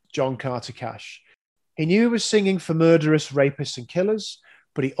 John Carter Cash. He knew he was singing for murderers, rapists, and killers,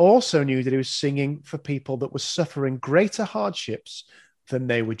 but he also knew that he was singing for people that were suffering greater hardships than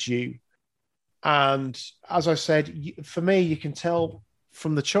they were due. And as I said, for me, you can tell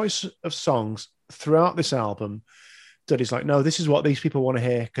from the choice of songs throughout this album that he's like, no, this is what these people want to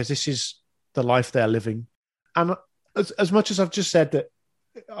hear because this is the life they're living. And as much as I've just said that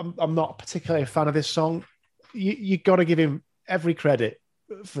I'm not particularly a fan of this song, you got to give him every credit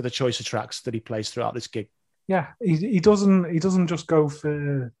for the choice of tracks that he plays throughout this gig. Yeah, he doesn't just go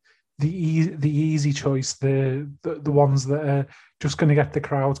for the easy choice, the ones that are just going to get the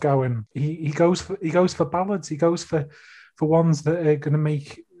crowd going. He goes for ballads. He goes for ones that are going to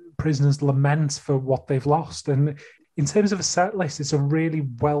make prisoners lament for what they've lost. And in terms of a set list, it's a really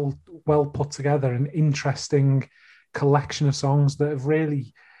well put together and interesting collection of songs that have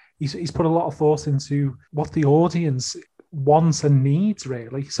really he's put a lot of thought into what the audience wants and needs,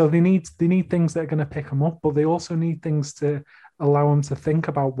 really. So they need things that are going to pick them up, but they also need things to allow them to think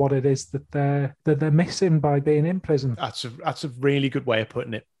about what it is that they're missing by being in prison. That's a really good way of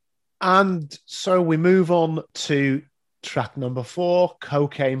putting it. And so we move on to track number 4,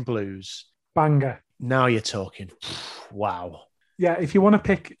 Cocaine Blues. Banger. Now you're talking. Wow. Yeah, if you want to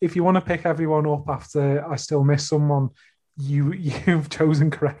pick everyone up after I Still Miss Someone, you've chosen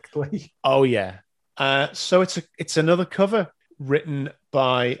correctly. Oh yeah. So it's another cover written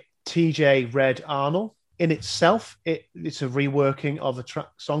by TJ Red Arnold. In itself, it's a reworking of a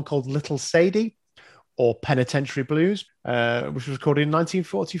song called Little Sadie, or Penitentiary Blues, which was recorded in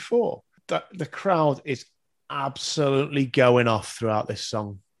 1944. The crowd is absolutely going off throughout this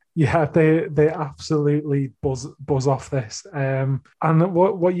song. Yeah, they absolutely buzz off this. And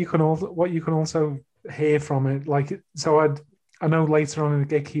what you can also hear from it, like, so I know later on in the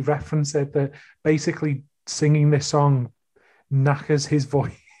gig he referenced it, that basically singing this song knackers his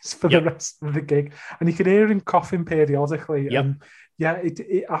voice. for the rest of the gig. And you can hear him coughing periodically. Yep. And yeah,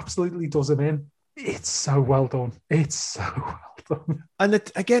 it absolutely does him in. It's so well done. It's so well done. And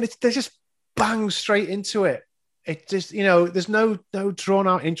they just bang straight into it. It just, there's no drawn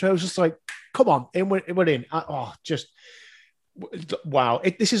out intro. It's just like, come on, we're in. Just wow.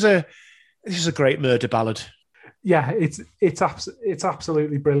 This is a great murder ballad. Yeah, it's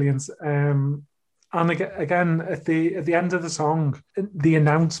absolutely brilliant. And again, at the end of the song, the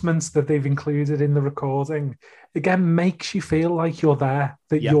announcements that they've included in the recording again makes you feel like you're there,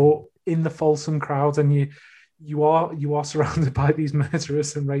 that you're in the Folsom crowd, and you are surrounded by these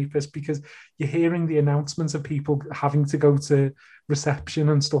murderers and rapists, because you're hearing the announcements of people having to go to reception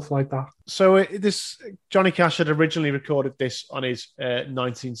and stuff like that. So Johnny Cash had originally recorded this on his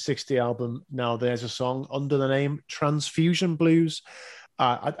 1960 album, Now There's a Song, under the name Transfusion Blues.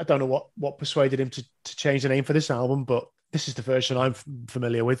 I don't know what persuaded him to change the name for this album, but this is the version I'm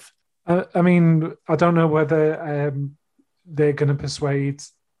familiar with. I mean, I don't know whether they're going to persuade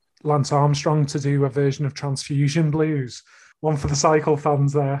Lance Armstrong to do a version of Transfusion Blues. One for the cycle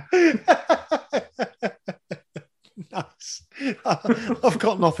fans there. Nice. I've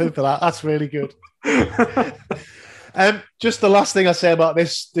got nothing for that. That's really good. Just the last thing I say about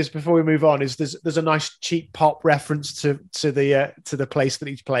this before we move on is there's a nice cheap pop reference to the place that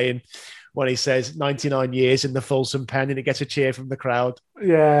he's playing when he says 99 years in the Folsom Pen, and he gets a cheer from the crowd.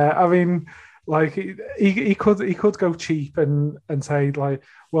 Yeah, I mean, like he could go cheap and say like,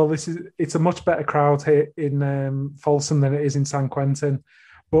 well, it's a much better crowd here in Folsom than it is in San Quentin.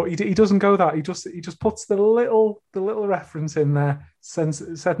 But he doesn't go that. He just puts the little reference in there, sends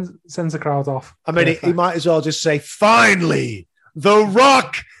the crowd off. I mean, he might as well just say, "Finally, the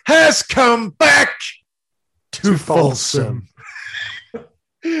Rock has come back to Folsom."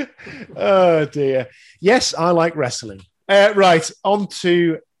 Oh dear. Yes, I like wrestling. Right, on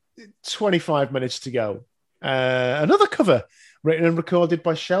to 25 minutes to go. Another cover written and recorded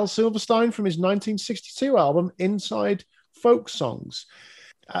by Shel Silverstein from his 1962 album Inside Folk Songs.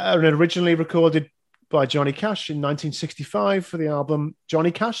 And originally recorded by Johnny Cash in 1965 for the album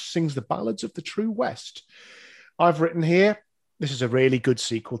Johnny Cash Sings the Ballads of the True West. I've written here, this is a really good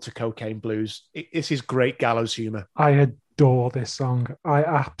sequel to Cocaine Blues. This is great gallows humor. I adore this song. I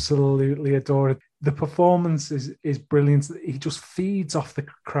absolutely adore it. The performance is brilliant. He just feeds off the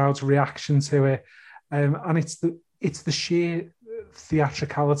crowd's reaction to it. And it's the sheer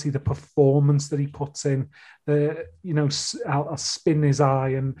theatricality, the performance that he puts in, I'll spin his eye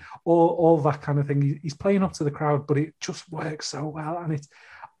and all that kind of thing. He's playing up to the crowd, but it just works so well. And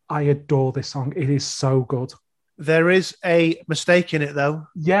I adore this song. It is so good. There is a mistake in it, though.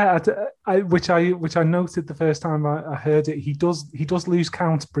 Yeah, which I noted the first time I heard it. He does lose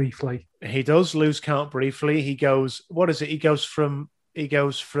count briefly. He does lose count briefly. He goes, what is it? He goes from.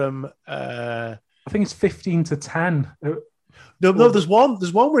 I think it's 15 to 10. No, there's one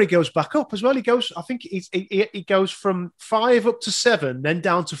where he goes back up as well. He goes, I think he goes from 5 up to 7, then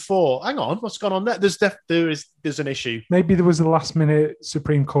down to 4. Hang on, what's gone on there? There's an issue. Maybe there was a last minute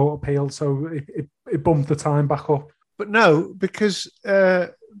Supreme Court appeal, so it bumped the time back up. But no, because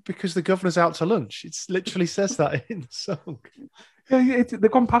the governor's out to lunch. It literally says that in the song. Yeah, they've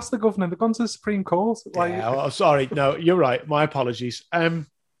gone past the governor. They've gone to the Supreme Court. Sorry. No, you're right. My apologies.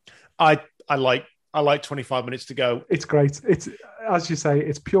 I like 25 minutes to go. It's great. It's, as you say,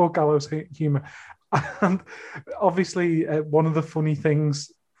 it's pure gallows humor. And obviously, one of the funny things,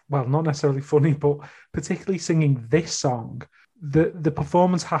 well, not necessarily funny, but particularly singing this song, the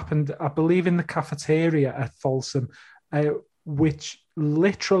performance happened, I believe, in the cafeteria at Folsom, which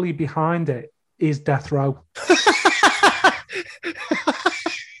literally behind it is Death Row.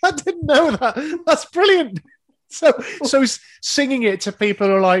 I didn't know that. That's brilliant. So singing it to people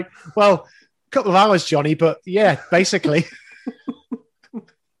who are like, well, couple of hours, Johnny, but yeah, basically.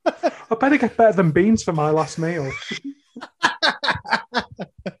 I better get better than beans for my last meal.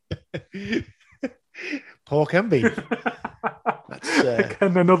 Pork and beef. That's,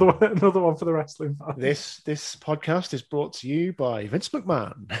 again, another one for the wrestling fans. This podcast is brought to you by Vince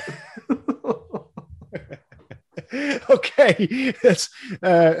McMahon. Okay,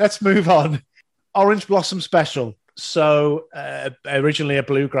 let's move on. Orange Blossom Special. So originally a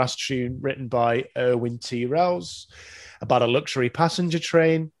bluegrass tune written by Erwin T. Rouse about a luxury passenger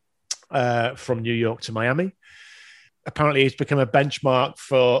train from New York to Miami. Apparently it's become a benchmark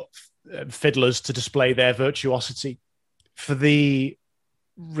for fiddlers to display their virtuosity. For the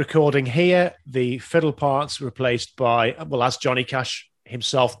recording here, the fiddle parts replaced by, well, as Johnny Cash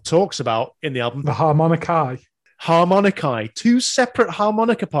himself talks about in the album, the harmonicae. 2 separate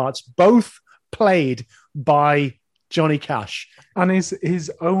harmonica parts, both played by Johnny Cash. And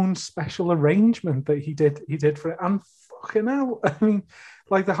his own special arrangement that he did for it. And fucking hell, I mean,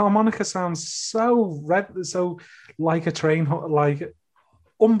 like the harmonica sounds so like a train, like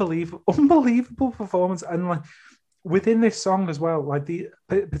unbelievable performance. And like within this song as well, like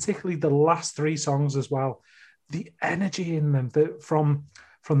particularly the last three songs as well, the energy in them from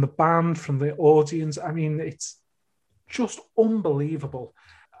the band, from the audience. I mean, it's just unbelievable.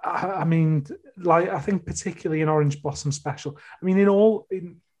 I mean, like I think particularly in Orange Blossom Special. I mean, in all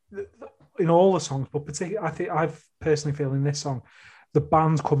the songs, but particularly, I think I've personally feel in this song, the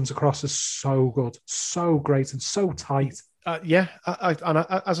band comes across as so good, so great, and so tight. Yeah,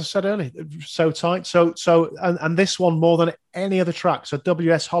 as I said earlier, so tight. And this one more than any other track. So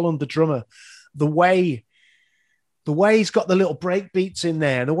W.S. Holland, the drummer, the way he's got the little break beats in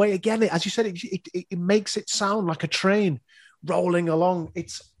there, and the way again, as you said, it makes it sound like a train rolling along.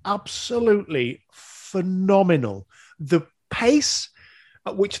 It's absolutely phenomenal. The pace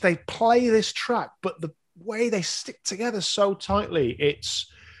at which they play this track, but the way they stick together so tightly, it's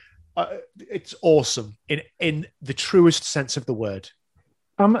awesome in the truest sense of the word.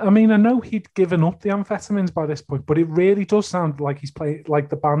 I mean, I know he'd given up the amphetamines by this point, but it really does sound like he's playing, like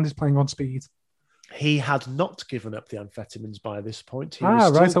the band is playing on speed. He had not given up the amphetamines by this point.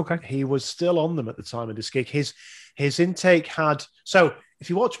 He was still on them at the time of this gig. His intake had... So if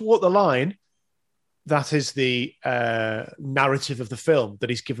you watch Walk the Line, that is the narrative of the film, that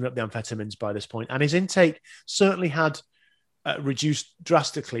he's given up the amphetamines by this point. And his intake certainly had reduced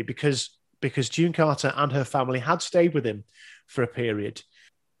drastically because June Carter and her family had stayed with him for a period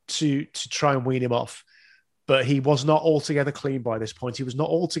to try and wean him off. But he was not altogether clean by this point. He was not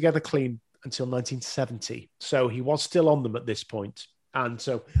altogether clean until 1970. So he was still on them at this point. And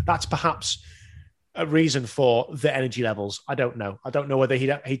so that's perhaps a reason for the energy levels. I don't know. I don't know whether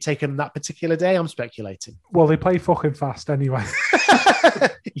he'd taken that particular day. I'm speculating. Well, they play fucking fast anyway.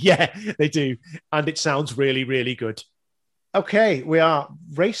 Yeah, they do. And it sounds really, really good. Okay, we are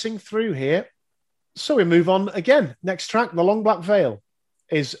racing through here. So we move on again. Next track, The Long Black Veil,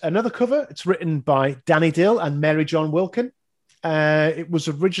 is another cover. It's written by Danny Dill and Mary John Wilkin. It was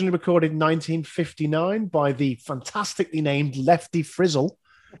originally recorded in 1959 by the fantastically named Lefty Frizzle.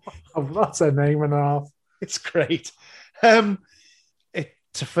 Oh, that's a name and a half. It's great.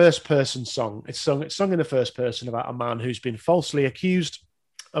 It's a first-person song. It's sung in the first person about a man who's been falsely accused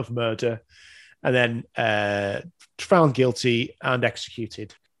of murder and then found guilty and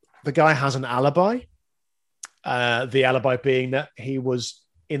executed. The guy has an alibi. The alibi being that he was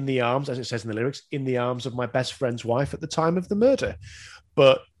in the arms, as it says in the lyrics, in the arms of my best friend's wife at the time of the murder.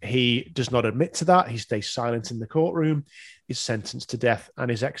 But he does not admit to that. He stays silent in the courtroom, is sentenced to death, and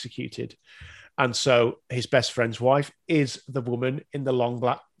is executed. And so his best friend's wife is the woman in the long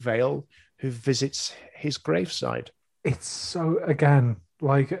black veil who visits his graveside. It's so, again,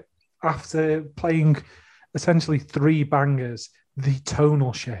 like after playing essentially three bangers, the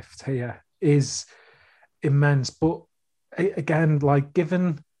tonal shift here is immense. But again, like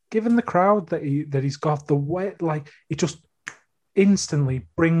given the crowd that he's got, the way, like it just instantly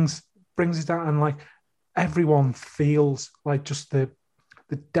brings it down, and like everyone feels like just the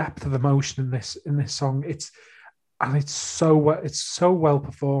depth of emotion in this song. It's so well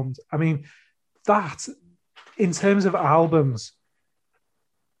performed. I mean, that in terms of albums,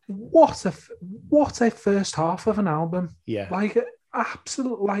 what a first half of an album. Yeah, like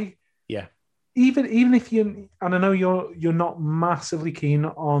absolutely, like yeah. Even if you, and I know you're not massively keen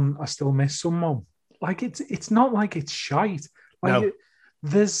on I Still Miss Someone, like it's not like it's shite. Like no.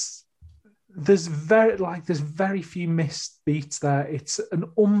 There's very few missed beats there. It's an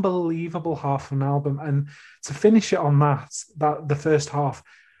unbelievable half of an album, and to finish it on that the first half,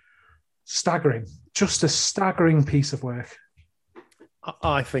 staggering, just a staggering piece of work.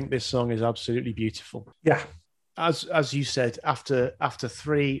 I think this song is absolutely beautiful. Yeah, as you said, after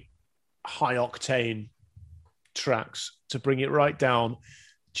three high octane tracks, to bring it right down,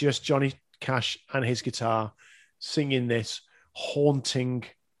 just Johnny Cash and his guitar singing this haunting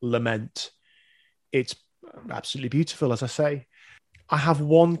lament. It's absolutely beautiful, as I say. I have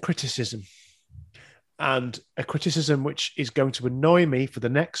one criticism, and a criticism which is going to annoy me for the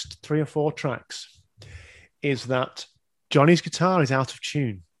next 3 or 4 tracks, is that Johnny's guitar is out of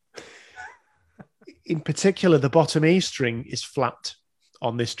tune. In particular, the bottom E string is flat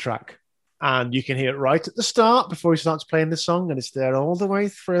on this track. And you can hear it right at the start before he starts playing the song, and it's there all the way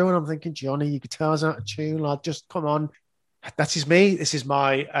through. And I'm thinking, Johnny, your guitar's out of tune, lad. Just come on. That is me. This is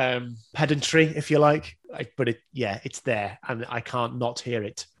my pedantry, if you like. But it's there, and I can't not hear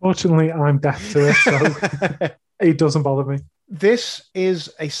it. Fortunately, I'm deaf to it, so it doesn't bother me. This is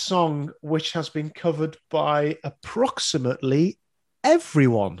a song which has been covered by approximately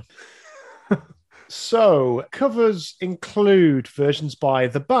everyone. So, covers include versions by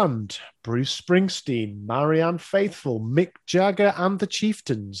The Band, Bruce Springsteen, Marianne Faithfull, Mick Jagger, and The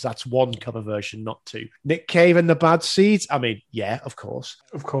Chieftains. That's one cover version, not two. Nick Cave and the Bad Seeds. I mean, yeah, of course.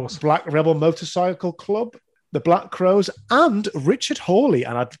 Of course. Black Rebel Motorcycle Club, The Black Crowes, and Richard Hawley.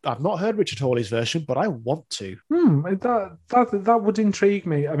 And I've not heard Richard Hawley's version, but I want to. That would intrigue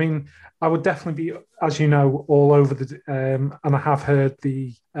me. I mean, I would definitely be, as you know, all over the and I have heard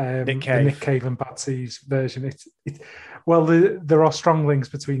the Nick Cave and Bad Seeds version. There are strong links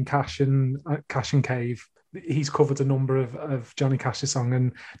between Cash and Cave. He's covered a number of Johnny Cash's song,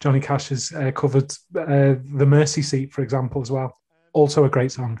 and Johnny Cash has covered The Mercy Seat, for example, as well. Also a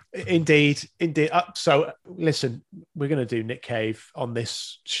great song. Indeed. So, listen, we're going to do Nick Cave on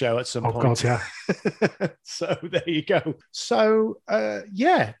this show at some point. Oh, God, yeah. So, there you go. So,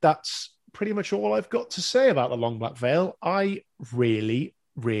 that's pretty much all I've got to say about The Long Black Veil. I really,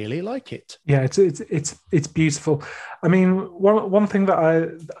 really like it. Yeah, it's beautiful. I mean, one thing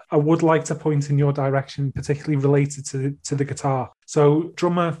that I would like to point in your direction, particularly related to the guitar. So,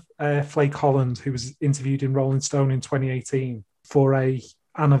 drummer Flake Holland, who was interviewed in Rolling Stone in 2018, for a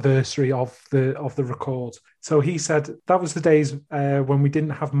anniversary of the record. So he said that was the days when we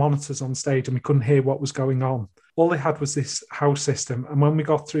didn't have monitors on stage and we couldn't hear what was going on. All they had was this house system. And when we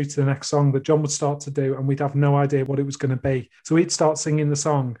got through to the next song that John would start to do, and we'd have no idea what it was going to be. So he'd start singing the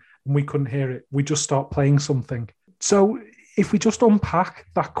song and we couldn't hear it. We just start playing something. So if we just unpack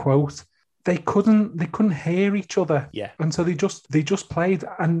that quote, they couldn't hear each other. Yeah. And so they just played,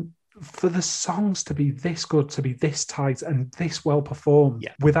 and for the songs to be this good, to be this tight and this well performed,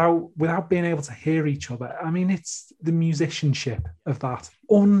 without being able to hear each other. I mean, it's the musicianship of that.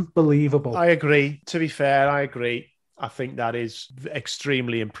 Unbelievable. I agree. To be fair, I agree. I think that is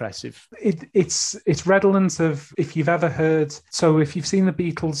extremely impressive. It's redolent of, if you've ever heard, so if you've seen the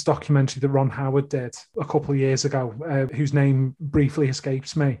Beatles documentary that Ron Howard did a couple of years ago, whose name briefly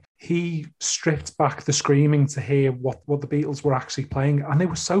escapes me, he stripped back the screaming to hear what the Beatles were actually playing, and they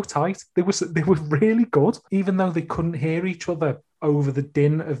were so tight. They were really good, even though they couldn't hear each other over the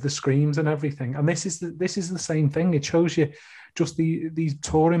din of the screams and everything. And this is the same thing. It shows you just these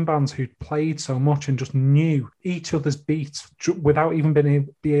touring bands who played so much and just knew each other's beats without even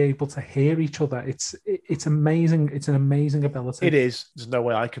being able to hear each other. It's amazing. It's an amazing ability. It is. There's no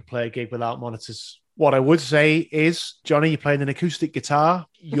way I could play a gig without monitors. What I would say is, Johnny, you're playing an acoustic guitar.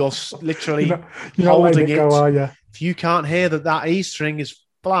 You're literally holding it. Go, are you? If you can't hear that E string is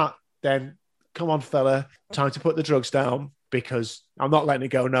flat, then come on, fella, time to put the drugs down, because I'm not letting it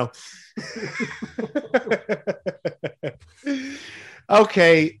go, no.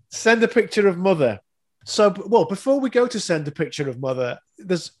 Okay, Send a Picture of Mother. So, before we go to Send a Picture of Mother,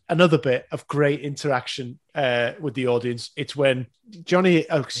 there's another bit of great interaction with the audience. It's when Johnny,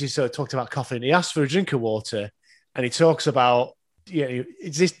 because he sort of talked about coffee, and he asked for a drink of water, and he talks about,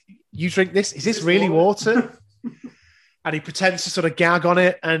 is this, you drink this? Is this really water? And he pretends to sort of gag on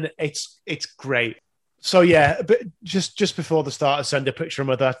it, and it's great. So but just before the start of Send a Picture of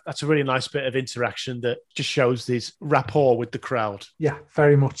Mother, that's a really nice bit of interaction that just shows this rapport with the crowd. Yeah,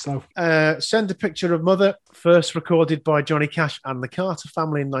 very much so. Send a Picture of Mother, first recorded by Johnny Cash and the Carter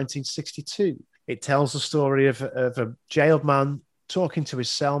family in 1962. It tells the story of a jailed man talking to his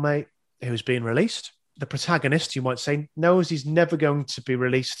cellmate who's been released. The protagonist, you might say, knows he's never going to be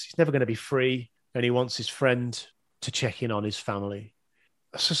released. He's never going to be free, and he wants his friend to check in on his family.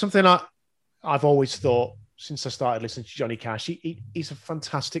 So something I've always thought since I started listening to Johnny Cash, he's a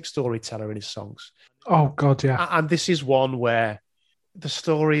fantastic storyteller in his songs. Oh, God, yeah. And this is one where the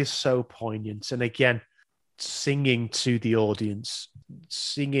story is so poignant. And again, singing to the audience,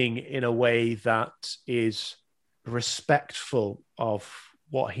 singing in a way that is respectful of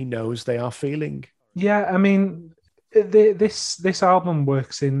what he knows they are feeling. Yeah, I mean, this album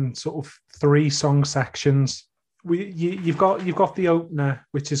works in sort of 3 song sections. You've got the opener,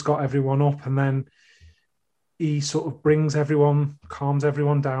 which has got everyone up, and then he sort of calms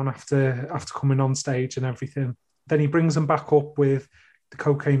everyone down after coming on stage and everything. Then he brings them back up with the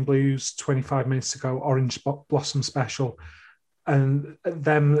Cocaine Blues, 25 minutes ago, Orange Blossom Special, and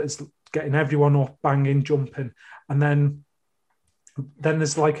them is getting everyone up, banging, jumping, and then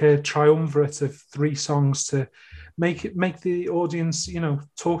there's like a triumvirate of 3 songs to make the audience,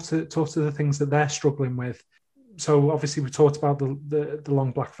 talk to the things that they're struggling with. So obviously we talked about the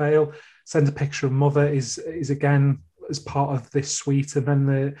Long Black Veil. Send a Picture of Mother is again as part of this suite, and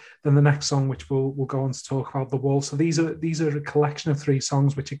then the next song, which we'll go on to talk about, The Wall. So these are a collection of 3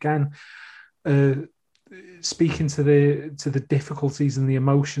 songs, which again speaking to the difficulties and the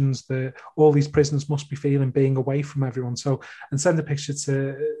emotions that all these prisoners must be feeling being away from everyone. So, and send a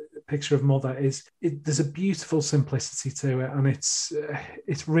picture of mother there's a beautiful simplicity to it, and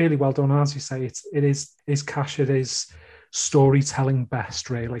it's really well done. As you say, it is Cash, it is storytelling best,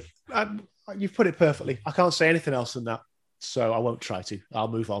 really. You've put it perfectly. I can't say anything else than that, so I won't try to. I'll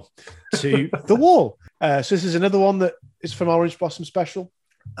move on to The Wall. So this is another one that is from Orange Blossom Special,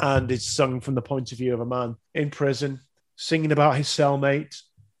 and it's sung from the point of view of a man in prison, singing about his cellmate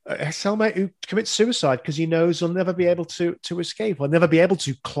who commits suicide because he knows he'll never be able to escape, or never be able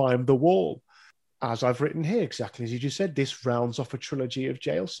to climb the wall. As I've written here, exactly as you just said, this rounds off a trilogy of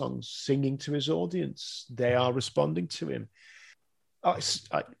jail songs, singing to his audience. They are responding to him. At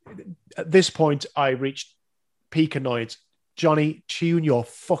this point, I reached peak annoyance. Johnny, tune your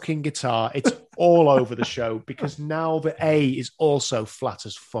fucking guitar. It's all over the show, because now the A is also flat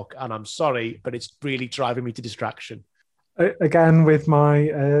as fuck. And I'm sorry, but it's really driving me to distraction. Again, with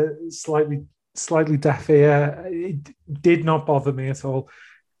my slightly deaf ear, it did not bother me at all.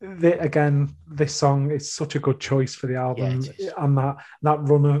 This song is such a good choice for the album, and that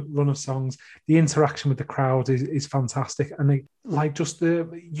run of songs. The interaction with the crowd is fantastic, and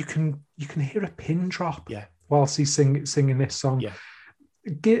you can hear a pin drop whilst he's singing this song.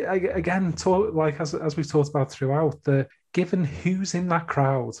 Again, as we've talked about throughout, given who's in that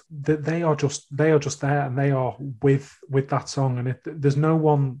crowd, that they are just there, and they are with that song, and there's no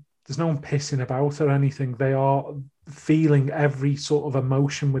one pissing about or anything. They are feeling every sort of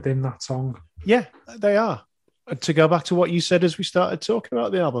emotion within that song. Yeah, they are. And to go back to what you said as we started talking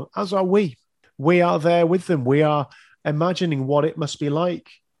about the album, as are we. We are there with them. We are imagining what it must be like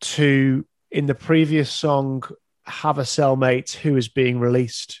to, in the previous song, have a cellmate who is being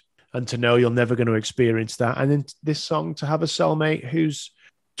released, and to know you're never going to experience that. And in this song, to have a cellmate who's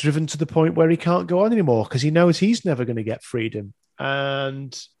driven to the point where he can't go on anymore because he knows he's never going to get freedom.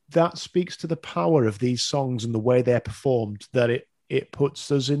 And that speaks to the power of these songs and the way they're performed, that it puts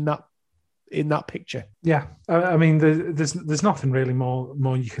us in that picture. Yeah, I mean, there's nothing really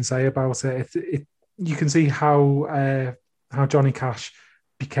more you can say about it. You can see how Johnny Cash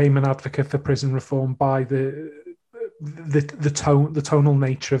became an advocate for prison reform by the tonal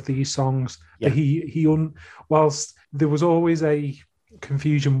nature of these songs. Yeah. Whilst there was always a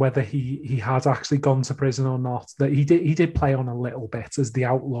confusion whether he had actually gone to prison or not, that he did play on a little bit as the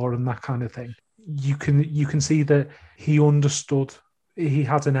outlaw and that kind of thing. You can see that he understood. He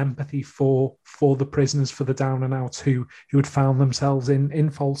had an empathy for the prisoners, for the down and outs who had found themselves in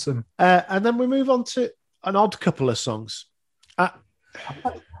Folsom. And then we move on to an odd couple of songs. I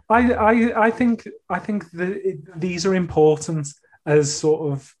think these are important as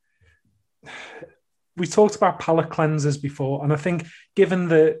sort of. We talked about palate cleansers before, and I think given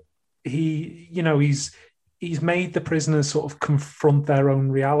that he's made the prisoners sort of confront their own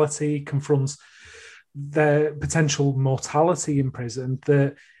reality, confront their potential mortality in prison,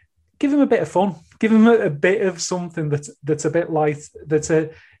 that give him a bit of fun, give him a bit of something that's a bit light, that's a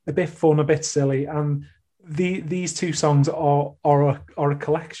bit fun, a bit silly, and these two songs are a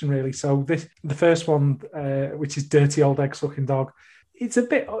collection, really. So the first one, which is "Dirty Old Egg Sucking Dog." It's a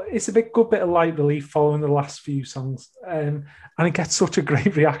good bit of light relief following the last few songs, and it gets such a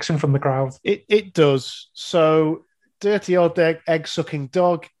great reaction from the crowd. It does. So, "Dirty Old Egg Sucking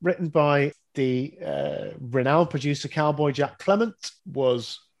Dog," written by the renowned producer Cowboy Jack Clement,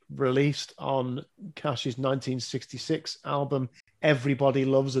 was released on Cash's 1966 album "Everybody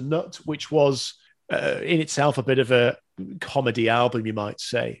Loves a Nut," which was in itself a bit of a comedy album, you might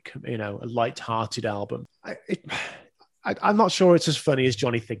say. A light-hearted album. I'm not sure it's as funny as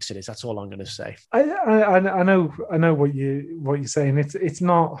Johnny thinks it is. That's all I'm going to say. I know what you're saying. It's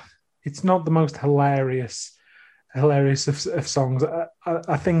not the most hilarious of songs.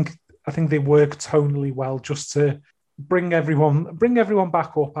 I think they work tonally well, just to bring everyone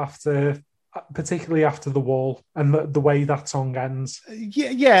back up particularly after The Wall and the way that song ends.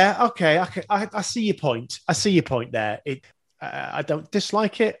 Yeah. Okay. I see your point. I see your point there. I don't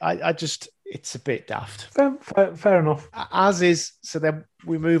dislike it. It's a bit daft. Fair enough. As is. So then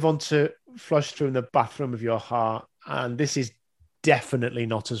we move on to "Flush Through the Bathroom of Your Heart." And this is definitely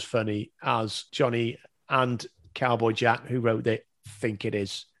not as funny as Johnny and Cowboy Jack, who wrote it, think it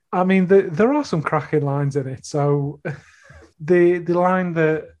is. I mean, there are some cracking lines in it. So the line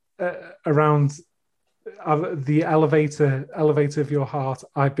that around the elevator of your heart,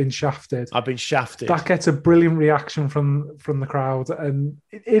 I've been shafted. That gets a brilliant reaction from the crowd, and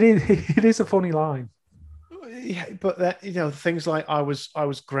it is a funny line. Yeah, but things like I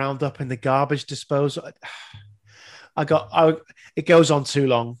was ground up in the garbage disposal. It goes on too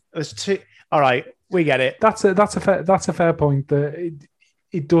long. All right, we get it. That's a fair point. That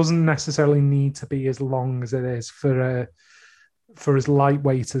it doesn't necessarily need to be as long as it is for as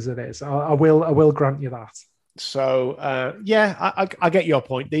lightweight as it is. I will grant you that. So I get your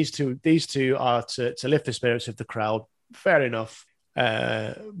point. These two are to lift the spirits of the crowd. Fair enough.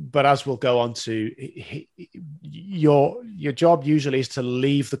 But as we'll go on to, your job usually is to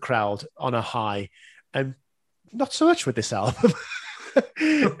leave the crowd on a high, and not so much with this album.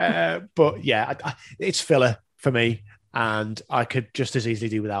 But yeah, it's filler for me, and I could just as easily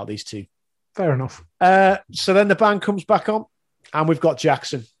do without these two. Fair enough. So then the band comes back on, and we've got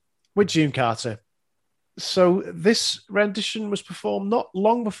Jackson with June Carter. So this rendition was performed not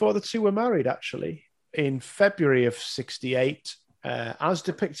long before the two were married, actually, in February of '68. As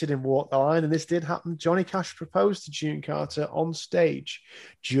depicted in Walk the Line, and this did happen, Johnny Cash proposed to June Carter on stage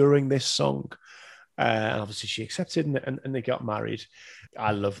during this song. And obviously she accepted, and they got married.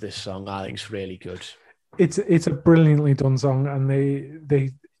 I love this song. I think it's really good. It's a brilliantly done song, and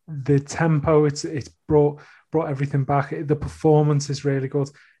the tempo, it's brought everything back. The performance is really good.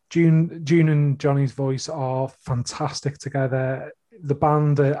 June and Johnny's voice are fantastic together. The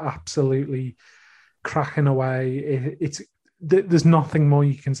band are absolutely cracking away. There's nothing more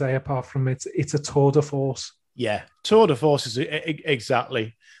you can say apart from it's a tour de force. Yeah, tour de force is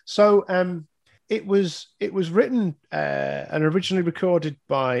exactly. So it was written and originally recorded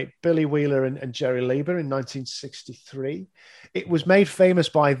by Billy Wheeler and Jerry Leiber in 1963. It was made famous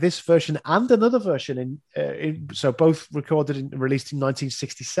by this version and another version so both recorded and released in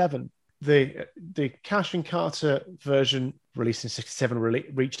 1967. The Cash and Carter version, released in '67,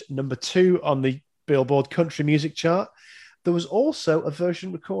 reached number 2 on the Billboard Country Music Chart. There was also a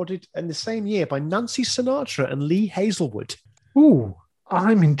version recorded in the same year by Nancy Sinatra and Lee Hazelwood. Ooh,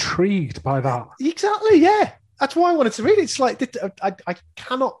 I'm intrigued by that. Exactly, yeah. That's why I wanted to read it. It's like, I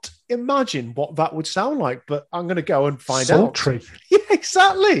cannot imagine what that would sound like, but I'm going to go and find Sultry. out. Yeah,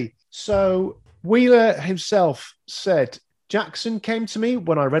 exactly. So Wheeler himself said, Jackson came to me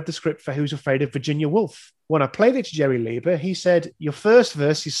when I read the script for Who's Afraid of Virginia Woolf. When I played it to Jerry Leiber, he said, your first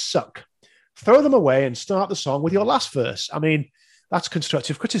verses suck. Throw them away and start the song with your last verse. I mean, that's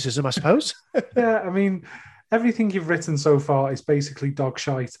constructive criticism, I suppose. Yeah, I mean, everything you've written so far is basically dog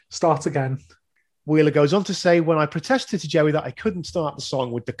shite. Start again. Wheeler goes on to say, when I protested to Jerry that I couldn't start the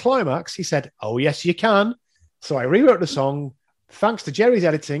song with the climax, he said, oh, yes, you can. So I rewrote the song. Thanks to Jerry's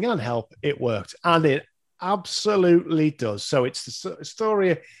editing and help, it worked. And it absolutely does. So it's the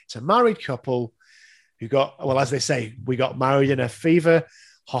story. It's a married couple who got, well, as they say, we got married in a fever,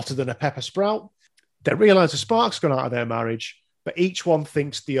 hotter than a pepper sprout. They realize the spark's gone out of their marriage, but each one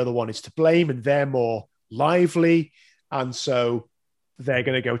thinks the other one is to blame, and they're more lively. And so they're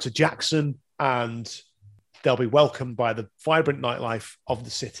going to go to Jackson, and they'll be welcomed by the vibrant nightlife of the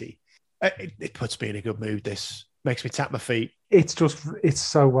city. It puts me in a good mood. This makes me tap my feet. It's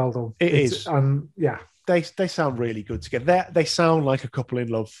so well done. It's yeah. They sound really good together. They sound like a couple in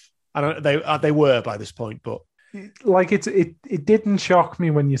love. And they were by this point, but like it didn't shock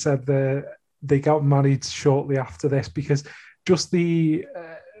me when you said they got married shortly after this, because just the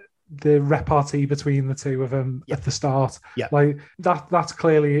repartee between the two of them at the start, like that's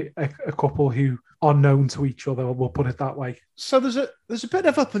clearly a couple who are known to each other. We'll put it that way. So there's a bit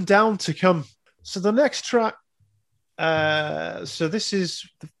of up and down to come. So the next track, so this is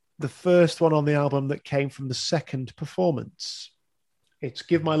the first one on the album that came from the second performance. It's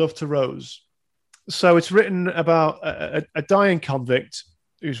Give My Love to Rose. So it's written about a dying convict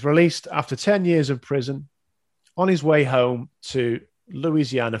who's released after 10 years of prison on his way home to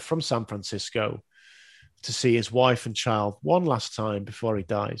Louisiana from San Francisco to see his wife and child one last time before he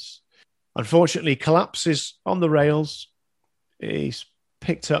dies. Unfortunately, he collapses on the rails. He's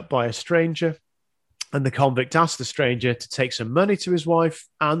picked up by a stranger, and the convict asks the stranger to take some money to his wife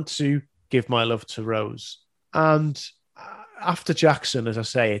and to give my love to Rose. And after Jackson, as I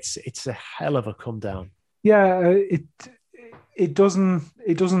say, it's a hell of a come down. Yeah, it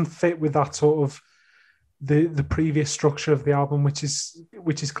doesn't fit with that sort of the previous structure of the album, which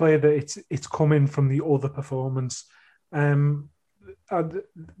is clear that it's coming from the other performance.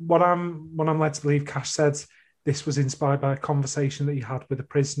 What I'm led to believe, Cash said this was inspired by a conversation that he had with a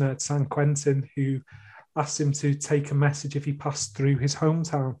prisoner at San Quentin who asked him to take a message if he passed through his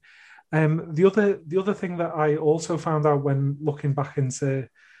hometown. The other thing that I also found out when looking back into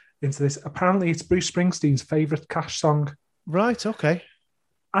this, apparently it's Bruce Springsteen's favourite Cash song. Right, okay.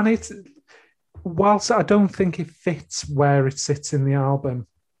 And it's, whilst I don't think it fits where it sits in the album,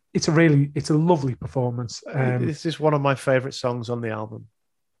 it's a lovely performance. This is one of my favourite songs on the album.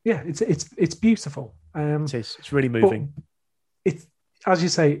 Yeah, it's beautiful. It is. It's really moving. as you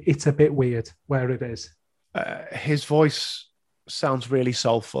say, it's a bit weird where it is. His voice sounds really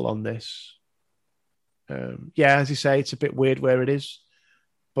soulful on this. Yeah, as you say, it's a bit weird where it is,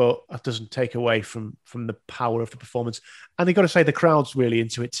 but that doesn't take away from the power of the performance. And you got to say the crowd's really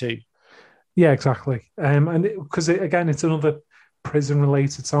into it too. Yeah, exactly. And because again, it's another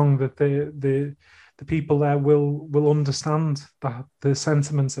prison-related song that the people there will understand the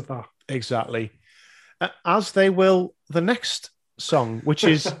sentiments of that. Exactly, as they will the next song, which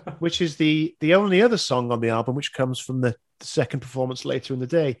is the only other song on the album which comes from the second performance later in the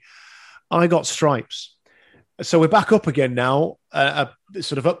day. I Got Stripes. So we're back up again now, a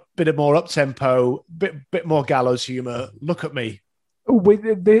sort of bit more up tempo, bit more gallows humor. Look at me. With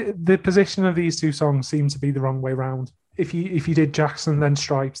the position of these two songs seem to be the wrong way round. If you did Jackson then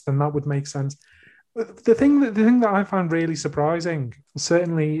Stripes, then that would make sense. The thing that I found really surprising,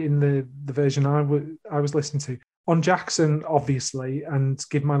 certainly in the version I was listening to, on Jackson, obviously, and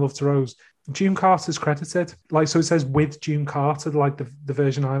Give My Love to Rose, June Carter's credited. Like, so it says with June Carter, like the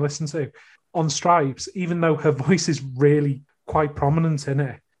version I listened to. On Stripes, even though her voice is really quite prominent in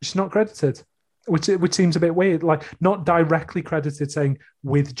it, she's not credited, which seems a bit weird. Like, not directly credited, saying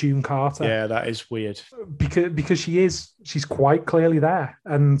with June Carter. Yeah, that is weird. Because she's quite clearly there,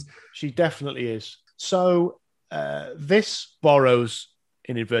 and she definitely is. So this borrows,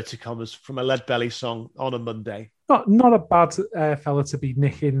 in inverted commas, from a Lead Belly song, On a Monday. Not a bad fella to be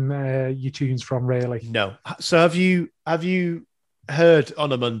nicking your tunes from, really. No. So have you heard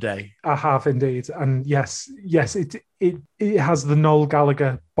On a Monday? I have indeed, and yes, it has the Noel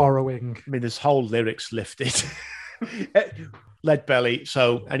Gallagher borrowing. I mean, there's whole lyrics lifted. Lead Belly.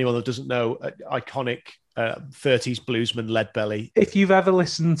 So anyone that doesn't know, iconic 30s bluesman Lead Belly. If you've ever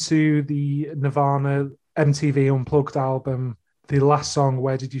listened to the Nirvana MTV Unplugged album, the last song,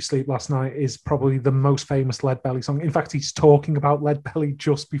 Where Did You Sleep Last Night, is probably the most famous Lead Belly song. In fact, he's talking about Lead Belly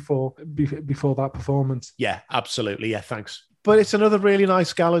just before that performance. Yeah, absolutely. Yeah, thanks. But it's another really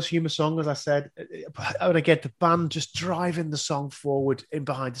nice gallows humor song, as I said. And again, the band just driving the song forward in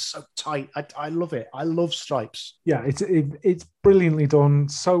behind is so tight. I love it. I love Stripes. Yeah, it's brilliantly done,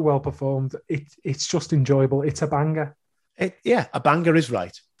 so well performed. It's just enjoyable. It's a banger. A banger is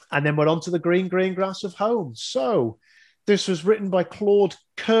right. And then we're on to the Green Grass of Home. So this was written by Claude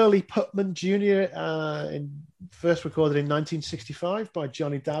Curly Putman Jr. First recorded in 1965 by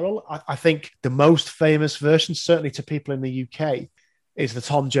Johnny Darrell. I think the most famous version, certainly to people in the UK, is the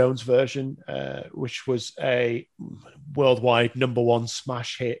Tom Jones version, which was a worldwide #1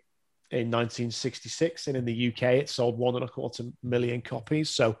 smash hit in 1966. And in the UK, it sold 1.25 million copies.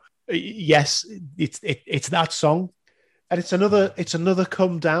 So yes, it's that song. And it's another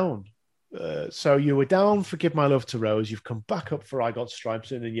come down. So you were down for Give My Love to Rose. You've come back up for I Got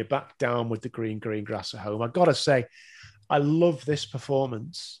Stripes, and then you're back down with the Green Grass at Home. I've got to say, I love this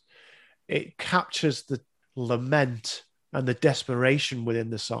performance. It captures the lament and the desperation within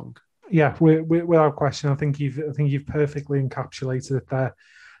the song. Yeah, without question. I think you've perfectly encapsulated it there.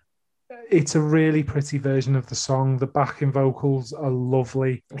 It's a really pretty version of the song. The backing vocals are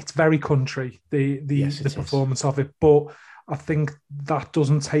lovely. It's very country, the performance of it, but I think that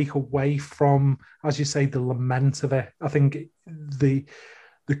doesn't take away from, as you say, the lament of it. I think the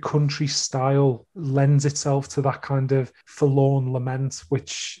country style lends itself to that kind of forlorn lament,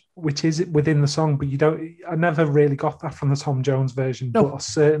 which is within the song. But I never really got that from the Tom Jones version. No. But I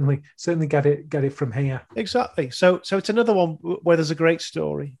certainly get it from here. Exactly. So it's another one where there's a great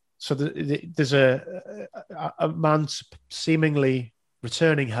story. So there's a man seemingly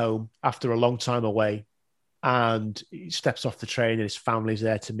returning home after a long time away. And he steps off the train and his family's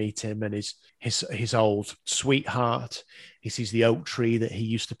there to meet him and his old sweetheart. He sees the oak tree that he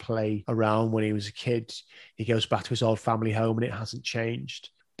used to play around when he was a kid. He goes back to his old family home and it hasn't changed.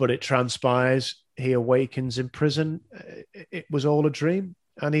 But it transpires, he awakens in prison. It was all a dream.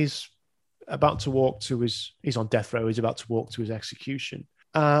 And he's about to he's on death row. He's about to walk to his execution.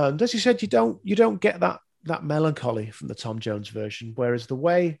 And as you said, you don't get that melancholy from the Tom Jones version. Whereas the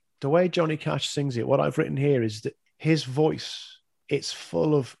way Johnny Cash sings it, what I've written here is that his voice, it's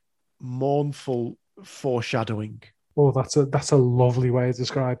full of mournful foreshadowing. Oh, that's a lovely way of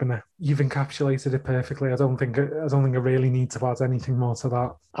describing it. You've encapsulated it perfectly. I don't think I really need to add anything more to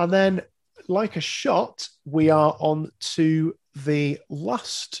that. And then, like a shot, we are on to the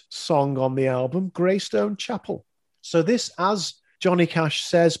last song on the album, Greystone Chapel. So this, as Johnny Cash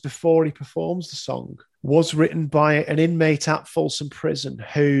says before he performs the song, was written by an inmate at Folsom Prison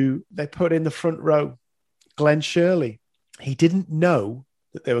who they put in the front row, Glenn Shirley. He didn't know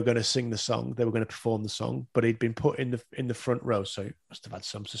that they were going to sing the song, they were going to perform the song, but he'd been put in the front row, so he must have had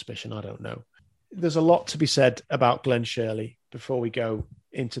some suspicion, I don't know. there's a lot to be said about Glenn Shirley before we go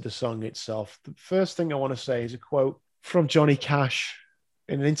into the song itself. The first thing I want to say is a quote from Johnny Cash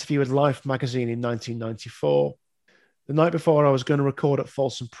in an interview with Life magazine in 1994. The night before I was going to record at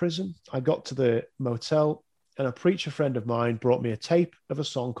Folsom Prison, I got to the motel and a preacher friend of mine brought me a tape of a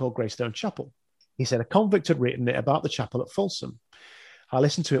song called Greystone Chapel. He said a convict had written it about the chapel at Folsom. I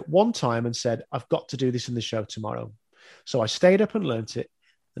listened to it one time and said, I've got to do this in the show tomorrow. So I stayed up and learnt it.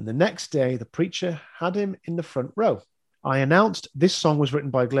 And the next day, the preacher had him in the front row. I announced this song was written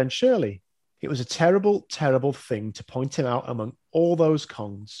by Glenn Shirley. It was a terrible, terrible thing to point him out among all those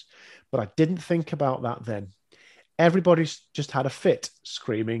cons, but I didn't think about that then. Everybody just had a fit,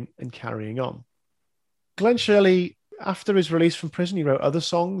 screaming and carrying on. Glenn Shirley, after his release from prison, he wrote other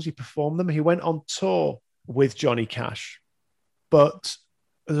songs, he performed them. He went on tour with Johnny Cash, but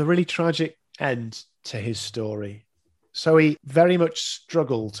there's a really tragic end to his story. So he very much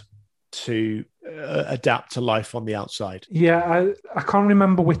struggled to adapt to life on the outside. Yeah, I can't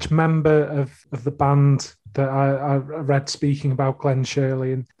remember which member of the band that I read speaking about Glenn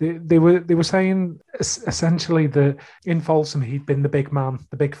Shirley, and they were saying essentially that in Folsom he'd been the big man,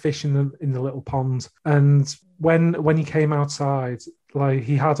 the big fish in the little pond, and when he came outside, like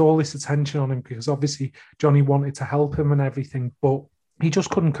he had all this attention on him because obviously Johnny wanted to help him and everything, but he just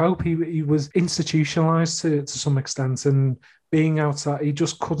couldn't cope. He was institutionalized to some extent, and being outside, he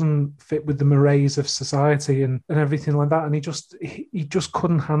just couldn't fit with the mores of society and everything like that. And he just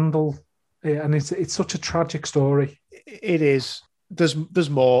couldn't handle it. And it's such a tragic story. It is. There's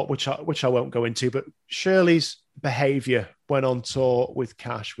more, which I won't go into, but Shirley's behavior when on tour with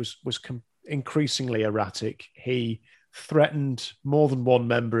Cash was increasingly erratic. He threatened more than one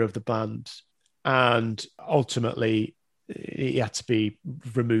member of the band, and ultimately he had to be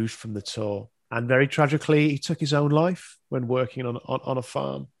removed from the tour. And very tragically, he took his own life when working on a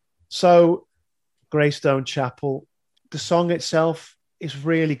farm. So Greystone Chapel, the song itself is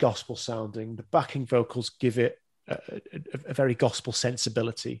really gospel sounding. The backing vocals give it a very gospel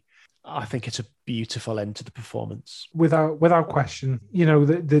sensibility. I think it's a beautiful end to the performance. Without question, you know,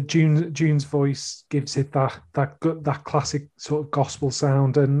 the June's voice gives it that classic sort of gospel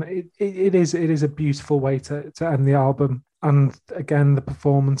sound, and it is a beautiful way to end the album. And again, the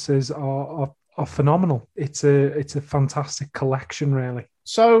performances are phenomenal. It's a fantastic collection, really.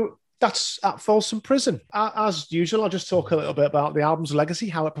 So that's at Folsom Prison. As usual, I'll just talk a little bit about the album's legacy,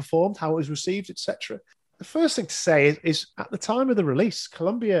 how it performed, how it was received, etc. The first thing to say is at the time of the release,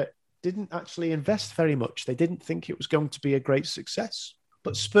 Columbia didn't actually invest very much. They didn't think it was going to be a great success.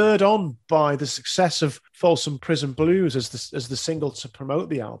 But spurred on by the success of Folsom Prison Blues as the single to promote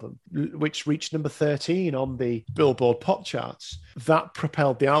the album, which reached number 13 on the Billboard pop charts, that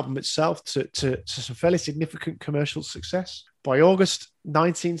propelled the album itself to some fairly significant commercial success. By August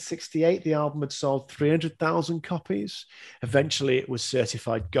 1968, the album had sold 300,000 copies. Eventually, it was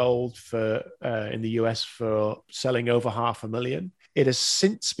certified gold in the US for selling over 500,000. It has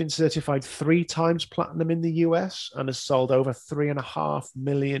since been certified 3 times platinum in the US and has sold over 3.5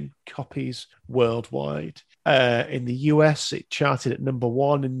 million copies worldwide. In the US, it charted at number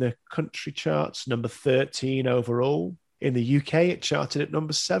 1 in the country charts, number 13 overall. In the UK, it charted at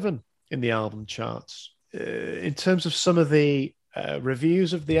number 7 in the album charts. In terms of some of the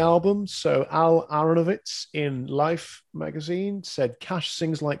reviews of the album, so Al Aronovitz in Life magazine said Cash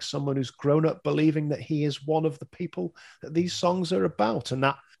sings like someone who's grown up believing that he is one of the people that these songs are about. And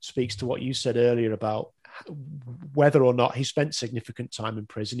that speaks to what you said earlier about whether or not he spent significant time in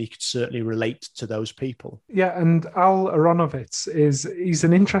prison. He could certainly relate to those people. Yeah, and Al Aronovitz he's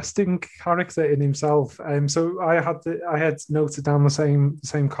an interesting character in himself. So I had noted down the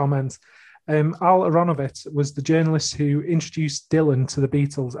same comment. Al Aronovitz was the journalist who introduced Dylan to the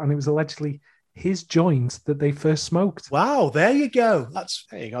Beatles, and it was allegedly his joint that they first smoked. Wow, there you go.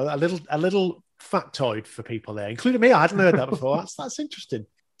 There you go. A little factoid for people there, including me. I hadn't heard that before. That's interesting.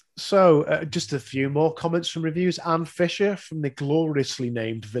 So just a few more comments from reviews. Anne Fisher from the gloriously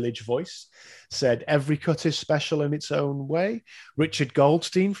named Village Voice said, every cut is special in its own way. Richard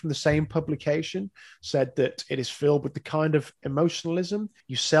Goldstein from the same publication said that it is filled with the kind of emotionalism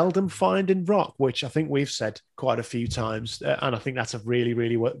you seldom find in rock, which I think we've said quite a few times. And I think that's a really,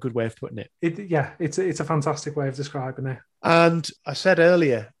 really good way of putting it. It's a fantastic way of describing it. And I said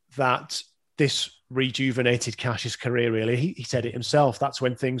earlier that this rejuvenated Cash's career, really. He said it himself. That's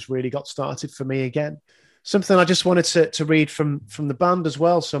when things really got started for me again. Something I just wanted to read from the band as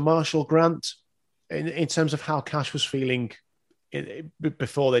well. So Marshall Grant, in terms of how Cash was feeling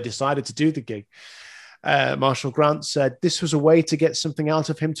before they decided to do the gig, Marshall Grant said this was a way to get something out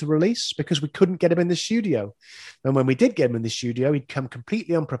of him to release because we couldn't get him in the studio. And when we did get him in the studio, he'd come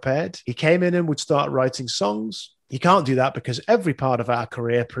completely unprepared. He came in and would start writing songs. You can't do that because every part of our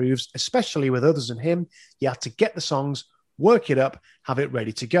career proves, especially with others than him, you have to get the songs, work it up, have it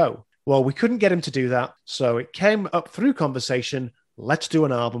ready to go. Well, we couldn't get him to do that. So it came up through conversation. Let's do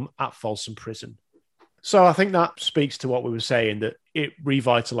an album at Folsom Prison. So I think that speaks to what we were saying, that it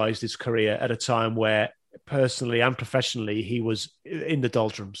revitalized his career at a time where personally and professionally he was in the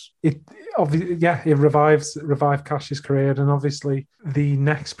doldrums. It revived Cash's career, and obviously the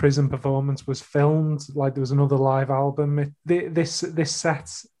next Prison performance was filmed. Like there was another live album. This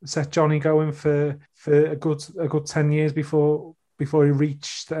set Johnny going for a good 10 years before he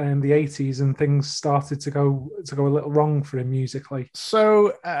reached the 80s, and things started to go a little wrong for him musically.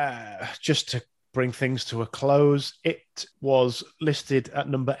 So just to bring things to a close, it was listed at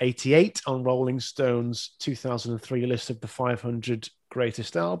number 88 on Rolling Stone's 2003 list of the 500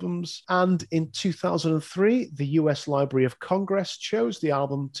 greatest albums. And in 2003, the US Library of Congress chose the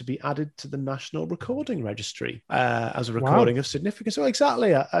album to be added to the National Recording Registry as a recording of significance. So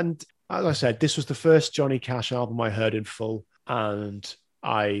exactly. And as I said, this was the first Johnny Cash album I heard in full, and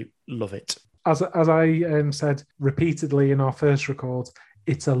I love it. As I said repeatedly in our first record,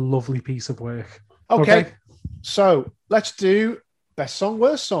 it's a lovely piece of work. Okay. So let's do best song,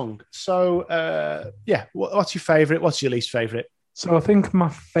 worst song. So what's your favourite? What's your least favourite? So I think my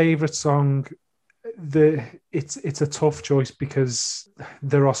favourite song, it's a tough choice because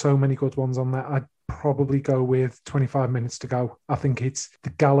there are so many good ones on there. I'd probably go with 25 Minutes to Go. I think it's the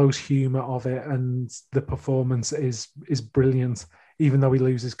gallows humour of it, and the performance is brilliant, even though he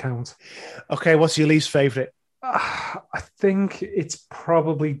loses count. Okay, what's your least favourite? I think it's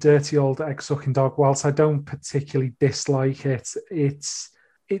probably Dirty Old Egg-Sucking Dog. Whilst I don't particularly dislike it, it's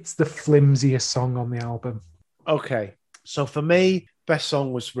the flimsiest song on the album. Okay, so for me, best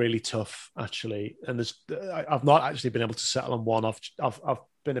song was really tough, actually, and I've not actually been able to settle on one. I've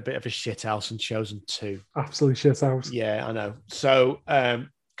been a bit of a shithouse and chosen two. Absolute shithouse. Yeah, I know. So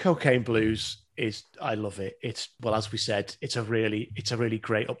Cocaine Blues I love it. It's, well, as we said, it's a really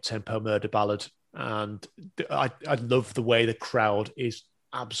great up-tempo murder ballad. And I love the way the crowd is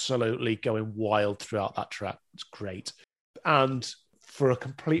absolutely going wild throughout that track. It's great. And for a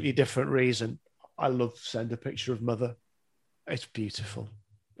completely different reason, I love Send a Picture of Mother. It's beautiful.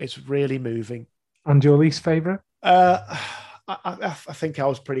 It's really moving. And your least favourite? I think I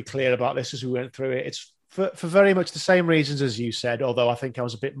was pretty clear about this as we went through it. It's for very much the same reasons as you said, although I think I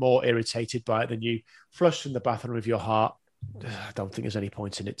was a bit more irritated by it than you. Flushed in the Bathroom of Your Heart. I don't think there's any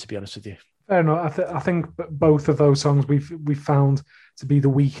point in it, to be honest with you. Fair enough. I think both of those songs we've found to be the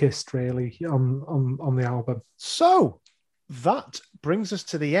weakest, really, on the album. So that brings us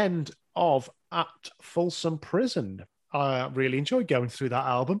to the end of At Folsom Prison. I really enjoyed going through that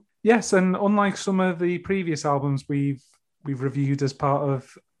album. Yes, and unlike some of the previous albums we've reviewed as part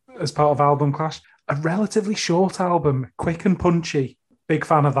of Album Clash, a relatively short album, quick and punchy. Big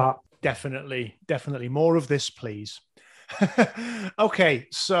fan of that. Definitely more of this, please. Okay,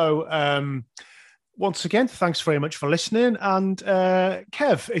 so once again, thanks very much for listening. And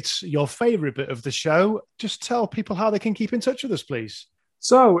Kev, it's your favourite bit of the show. Just tell people how they can keep in touch with us, please.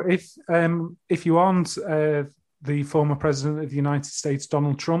 So if you aren't the former president of the United States,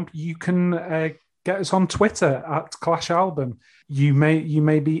 Donald Trump, you can get us on Twitter at Clash Album. You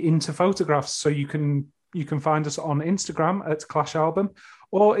may be into photographs, so you can find us on Instagram at Clash Album.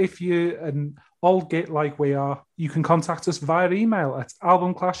 Or if you're an old git like we are, you can contact us via email at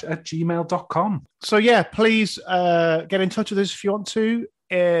albumclash@gmail.com. So yeah, please get in touch with us if you want to.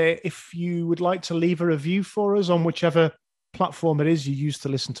 If you would like to leave a review for us on whichever platform it is you use to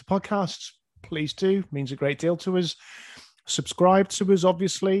listen to podcasts, please do. It means a great deal to us. Subscribe to us,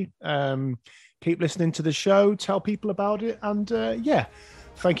 obviously. Keep listening to the show. Tell people about it. And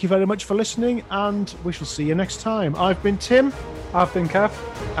thank you very much for listening, and we shall see you next time. I've been Tim. I've been Kev.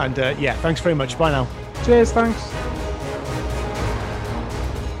 And thanks very much. Bye now. Cheers, thanks.